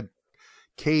 your head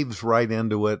caves right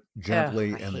into it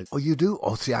gently. You do?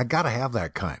 Oh, see, I got to have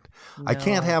that kind. I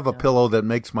can't have a pillow that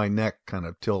makes my neck kind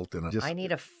of tilt. I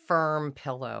need a firm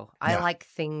pillow. I like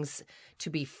things to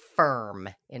be firm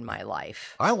in my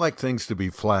life. I like things to be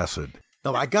flaccid.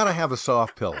 No, I got to have a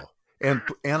soft pillow. And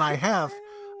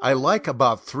I like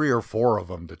about 3 or 4 of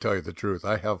them, to tell you the truth.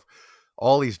 I have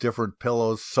all these different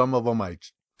pillows. Some of them I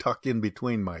tuck in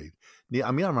between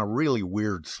I'm a really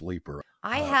weird sleeper.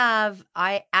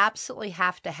 I absolutely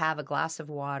have to have a glass of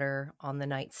water on the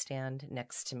nightstand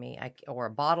next to me, or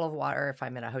a bottle of water. If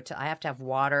I'm in a hotel, I have to have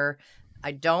water.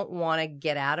 I don't want to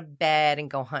get out of bed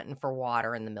and go hunting for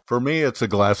water in the middle. For me, it's a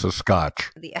glass of scotch.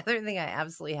 The other thing I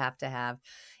absolutely have to have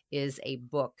is a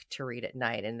book to read at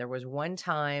night. And there was one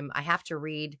time I have to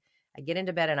read. I get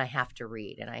into bed and I have to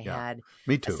read. And I had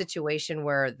a situation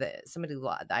where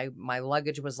my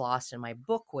luggage was lost and my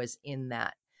book was in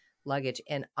that luggage.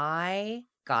 And I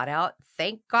got out.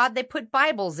 Thank God they put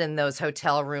Bibles in those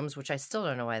hotel rooms, which I still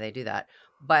don't know why they do that.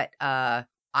 But I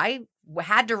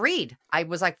had to read. I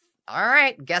was like, all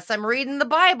right, guess I'm reading the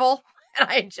Bible. And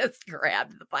I just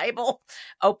grabbed the Bible,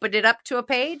 opened it up to a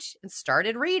page, and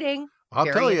started reading. I'll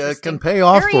tell you, it can pay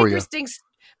off for you.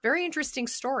 Very interesting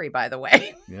story, by the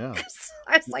way. Yeah.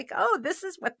 I was like, oh, this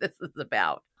is what this is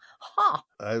about. Huh.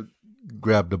 I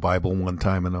grabbed a Bible one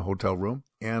time in a hotel room,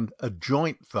 and a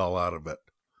joint fell out of it.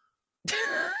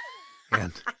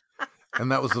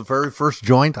 and that was the very first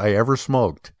joint I ever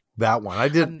smoked. That one. I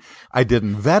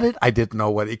didn't vet it. I didn't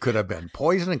know what it could have been.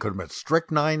 Poison. It could have been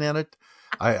strychnine in it.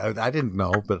 I didn't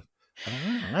know, but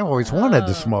I always wanted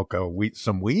to smoke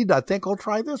some weed. I think I'll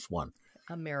try this one.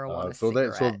 A marijuana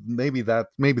cigarette. So maybe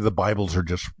the Bibles are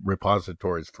just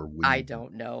repositories for weed. I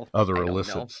don't know. Other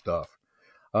illicit stuff.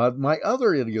 My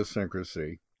other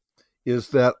idiosyncrasy is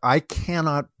that I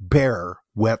cannot bear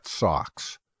wet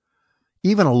socks,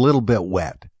 even a little bit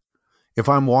wet. If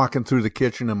I'm walking through the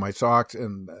kitchen in my socks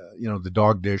and the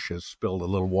dog dish has spilled a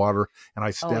little water and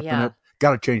I step in it,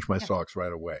 got to change my socks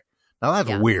right away. Now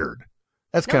that's weird.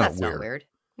 That's kind of weird. Not weird.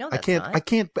 No, I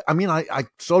can't. I'm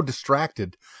so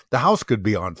distracted. The house could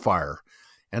be on fire,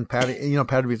 And Patty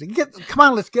would be saying, come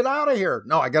on, let's get out of here.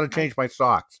 No, I got to change my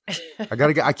socks.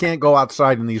 I can't go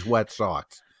outside in these wet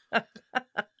socks.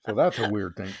 So that's a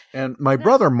weird thing. And my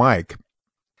brother Mike,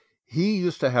 he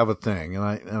used to have a thing, and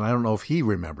I don't know if he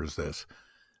remembers this.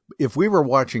 If we were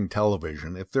watching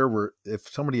television, if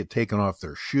somebody had taken off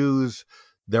their shoes,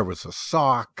 there was a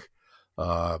sock,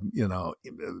 a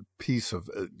piece of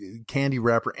candy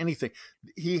wrapper, anything.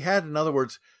 He had, in other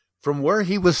words, from where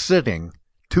he was sitting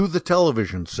to the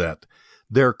television set,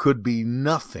 there could be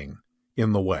nothing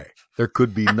in the way. There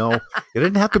could be it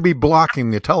didn't have to be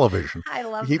blocking the television. I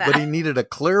love that. But he needed a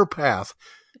clear path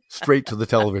straight to the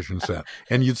televition set.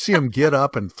 And you'd see him get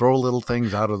up and throw little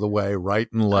things out of the way, right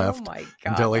and left,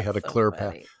 until he had a clear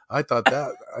path. I thought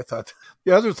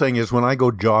the other thing is, when I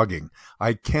go jogging,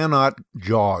 I cannot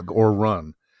jog or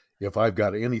run if I've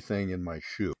got anything in my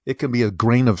shoe. It can be a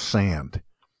grain of sand,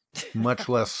 much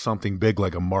less something big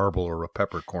like a marble or a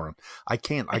peppercorn. I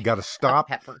can't. I got to stop,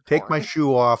 take my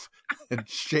shoe off, and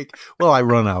shake. Well, I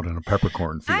run out in a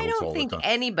peppercorn field. I don't think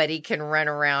anybody can run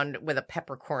around with a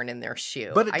peppercorn in their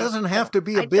shoe. But it doesn't have to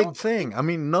be a big thing. I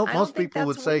mean, most people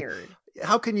would say,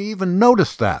 how can you even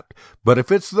notice that? But if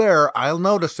it's there, I'll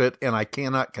notice it, and I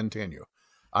cannot continue.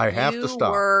 I have to stop.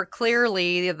 You were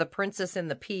clearly the princess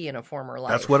and the pea in a former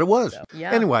life. That's what it was. So,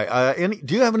 yeah. Anyway,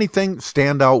 do you have anything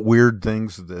standout weird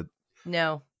things that?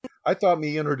 No. I thought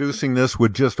me introducing this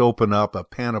would just open up a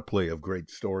panoply of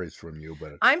great stories from you,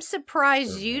 but I'm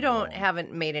surprised you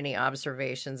haven't made any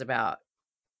observations about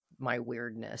my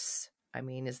weirdness. I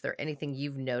mean, is there anything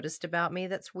you've noticed about me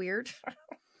that's weird?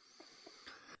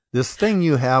 This thing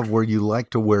you have where you like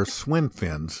to wear swim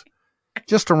fins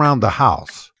just around the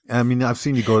house. I mean, I've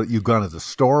seen you've gone to the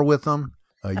store with them.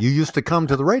 You used to come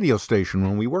to the radio station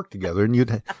when we worked together,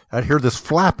 and I'd hear this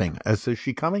flapping. Is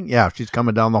she coming? Yeah, she's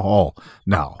coming down the hall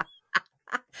now.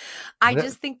 I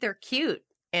just think they're cute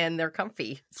and they're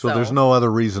comfy. So there's no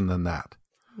other reason than that.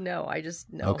 No, I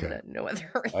just no other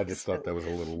reason. I just thought that was a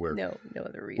little weird. No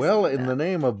other reason. Well, in the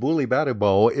name of Buli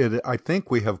Badibo, I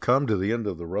think we have come to the end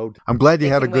of the road. I'm glad you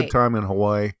had a good time in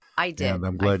Hawaii. I did. And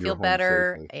I'm glad I feel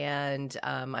better, and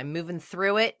I'm moving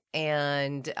through it,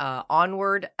 and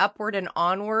upward and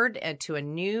onward, and to a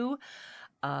new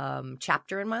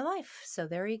chapter in my life. So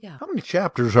there you go. How many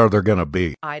chapters are there going to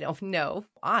be? I don't know.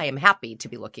 I am happy to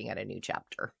be looking at a new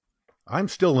chapter. I'm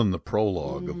still in the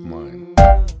prologue of mine.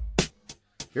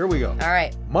 Here we go. All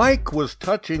right. Mike was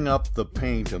touching up the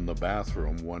paint in the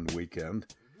bathroom one weekend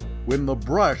when the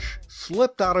brush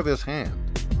slipped out of his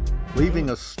hand, leaving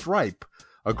a stripe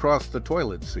across the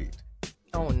toilet seat.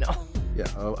 Oh, no.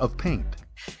 Yeah, of paint.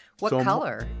 What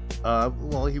color?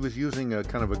 Well, he was using a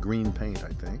kind of a green paint,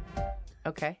 I think.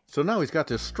 Okay. So now he's got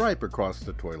this stripe across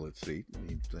the toilet seat.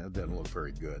 That doesn't look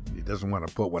very good. He doesn't want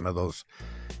to put one of those,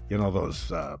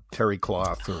 those terry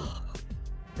cloth or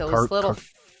those little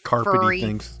carpety furry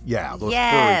things. Yeah, those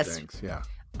furry things. Yeah.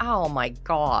 Oh my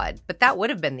God! But that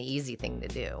would have been the easy thing to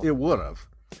do. It would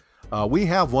have. We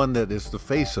have one that is the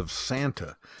face of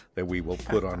Santa that we will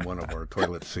put on one of our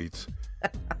toilet seats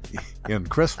in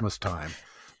Christmas time.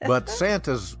 But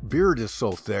Santa's beard is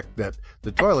so thick that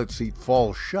the toilet seat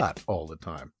falls shut all the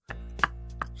time.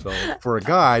 So for a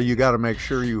guy, you got to make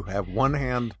sure you have one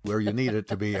hand where you need it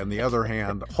to be and the other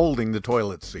hand holding the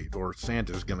toilet seat, or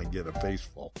Santa's going to get a face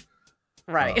full.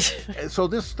 Right. So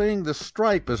the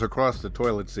stripe is across the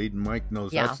toilet seat, and Mike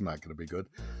knows that's not going to be good.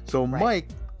 So Mike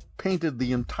painted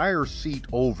the entire seat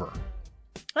over.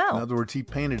 Oh. In other words, he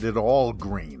painted it all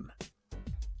green.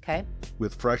 Okay.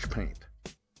 With fresh paint.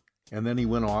 And then he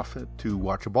went off to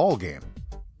watch a ball game.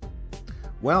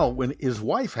 Well, when his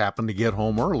wife happened to get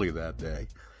home early that day,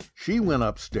 she went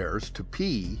upstairs to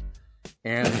pee,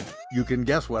 and you can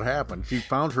guess what happened. She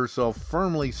found herself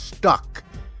firmly stuck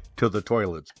to the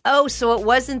toilet. Oh, so it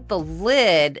wasn't the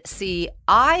lid. See,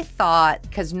 I thought,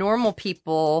 because normal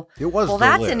people... It was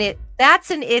lid.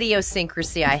 That's an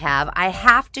idiosyncrasy I have. I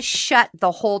have to shut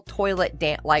the whole toilet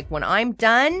down. Like, when I'm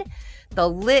done, the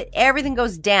lid, everything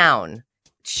goes down.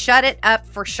 Shut it up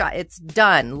for shut. It's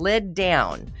done. Lid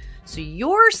down. So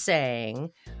you're saying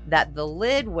that the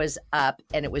lid was up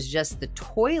and it was just the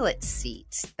toilet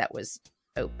seat that was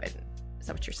open. Is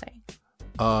that what you're saying?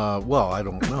 Well, I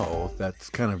don't know.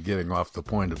 That's kind of getting off the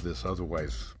point of this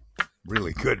otherwise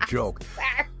really good joke.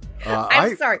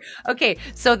 I'm sorry. Okay,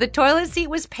 so the toilet seat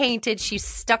was painted. She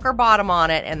stuck her bottom on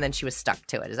it, and then she was stuck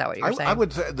to it. Is that what you're saying? I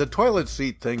would say the toilet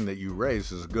seat thing that you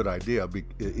raised is a good idea.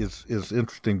 Is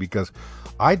interesting because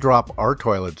I drop our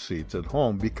toilet seats at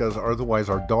home because otherwise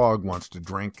our dog wants to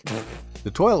drink the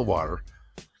toilet water.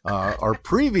 Our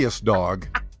previous dog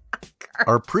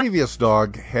Our previous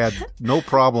dog had no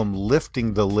problem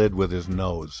lifting the lid with his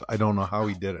nose. I don't know how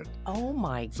he did it. Oh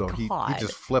my So God. he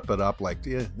just flip it up like,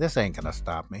 this ain't going to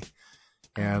stop me.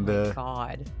 And, oh my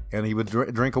God. And he would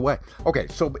drink away. Okay,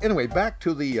 so anyway, back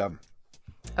to the...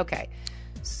 Okay,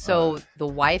 so the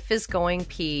wife is going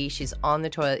pee. She's on the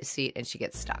toilet seat and she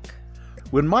gets stuck.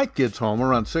 When Mike gets home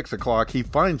around 6 o'clock, he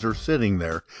finds her sitting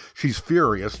there. She's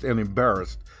furious and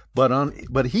embarrassed,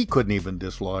 but he couldn't even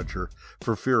dislodge her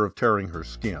for fear of tearing her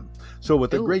skin. So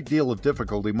with a great deal of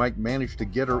difficulty, Mike managed to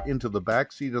get her into the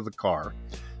back seat of the car.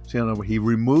 So, he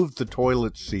removed the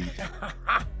toilet seat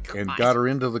and got her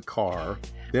into the car,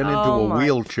 then into a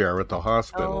wheelchair at the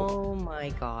hospital. Oh my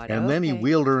God. And then he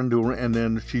wheeled her into, and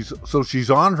then she's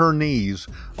on her knees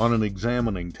on an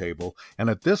examining table. And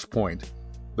at this point,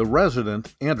 the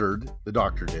resident entered, the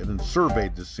doctor did, and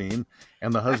surveyed the scene.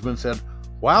 And the husband said,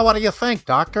 "Well, what do you think,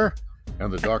 doctor?"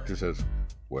 And the doctor says,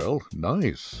 "Well,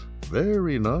 nice,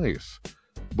 very nice.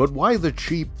 But why the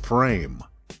cheap frame?"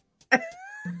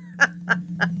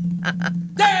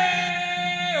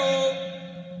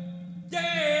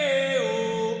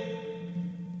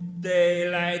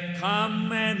 Daylight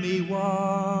come and me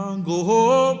want go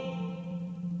home.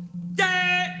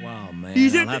 Wow, man,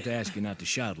 I'll have to ask you not to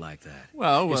shout like that.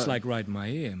 Well, it's like right in my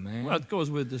ear, man. Well, it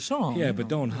goes with the song. Yeah, but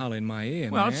don't holler in my ear,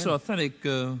 man. Well, it's authentic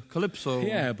calypso.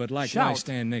 Yeah, but like why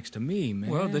stand next to me, man?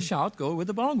 Well, the shout go with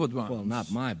the bongo drums. Well,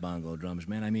 not my bongo drums,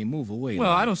 man. I mean, move away.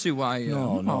 Well, I don't see why.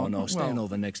 No. Stand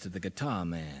over next to the guitar,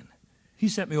 man. He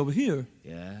sent me over here.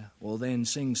 Yeah? Well, then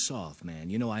sing soft, man.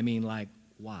 You know, I mean, like,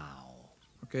 wow.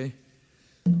 Okay.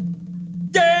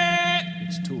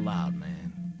 It's too loud,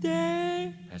 man.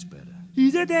 That's better.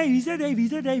 He's a day, he's a day,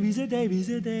 he's a day, he's a day, he's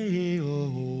a day,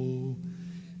 oh.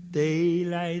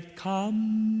 Daylight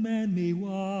come and me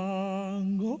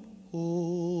want go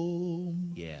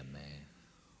home. Yeah, man.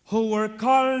 Who work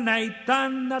all night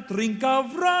and a drink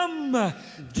of rum.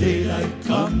 Daylight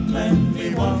come and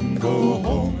me want go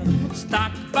home.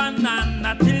 Stack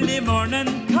banana till the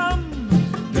morning come.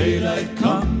 Daylight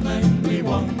come and we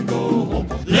want go home.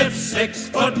 Lift 6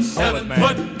 foot, 7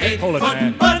 foot, 8 foot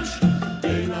man. bunch.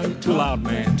 Daylight too loud,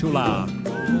 man. Too loud.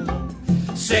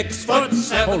 6 foot,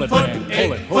 7 foot, man. 8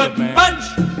 Hold foot it, man.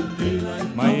 bunch.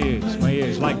 Daylight My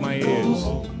ears, like my ears.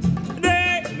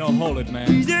 No, hold it, man.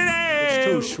 It's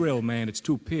too shrill, man. It's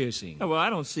too piercing. Well, I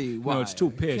don't see why. No, it's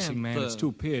too piercing, man. It's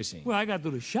too piercing. Well, I got to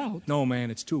do the shout. No, man,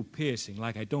 it's too piercing.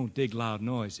 Like I don't dig loud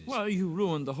noises. Well, you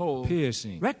ruined the whole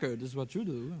piercing record is what you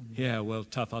do. Yeah, well,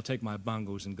 tough. I'll take my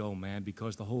bongos and go, man,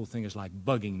 because the whole thing is like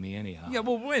bugging me anyhow. Yeah,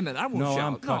 well, wait a minute. I won't no,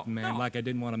 shout. I'm cutting, man, like I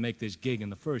didn't want to make this gig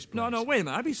in the first place. No, wait a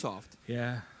minute. I'll be soft.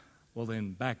 Yeah? Well,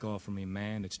 then back off from me,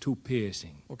 man. It's too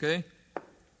piercing. Okay.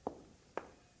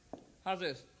 How's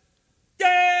this?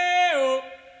 Deo!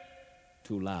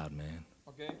 Too loud, man.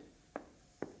 Okay.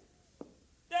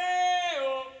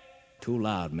 Deo! Too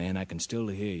loud, man. I can still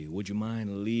hear you. Would you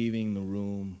mind leaving the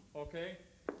room? Okay.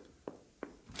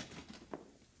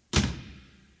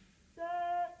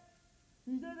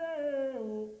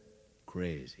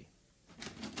 Crazy.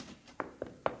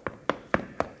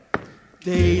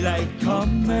 Daylight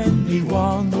come and me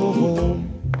want go home.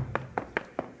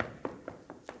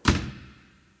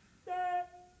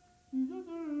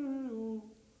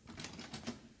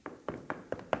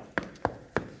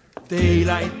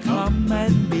 Daylight come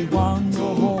and me want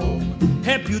go home.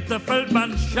 A beautiful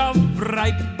bunch of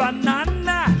ripe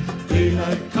banana.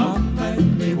 Daylight come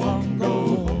and me want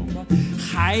go home.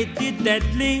 Hide the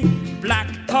deadly black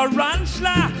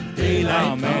tarantula.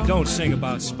 Daylight Oh, man, come don't sing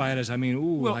about spiders. I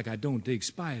mean, like I don't dig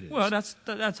spiders. Well, that's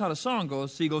how the song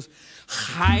goes. He goes,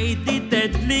 hide the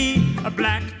deadly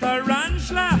black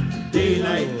tarantula.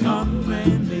 Daylight come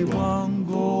and me want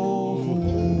go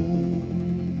home.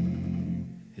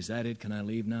 Is that it? Can I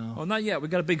leave now? Oh, not yet. We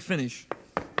got a big finish.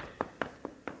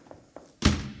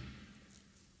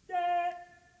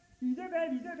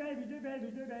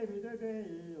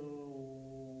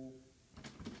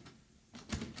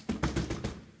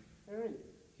 Hey,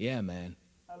 Yeah, man.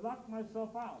 I locked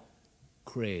myself out.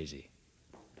 Crazy.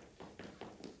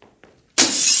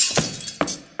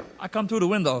 I come through the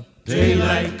window.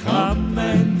 Daylight come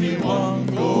and me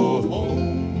want go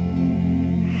home.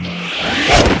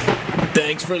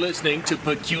 Thanks for listening to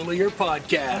Peculiar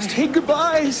Podcast. Hey,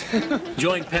 goodbyes.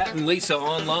 Join Pat and Lisa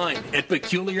online at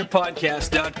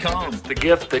peculiarpodcast.com. The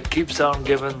gift that keeps on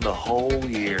giving the whole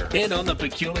year. And on the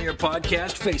Peculiar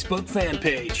Podcast Facebook fan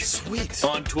page. Sweet.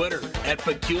 On Twitter at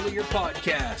Peculiar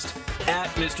Podcast, at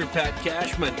Mr. Pat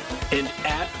Cashman, and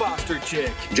at Foster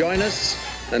Chick. Join us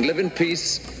and live in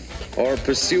peace, or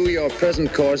pursue your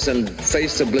present course and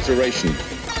face obliteration.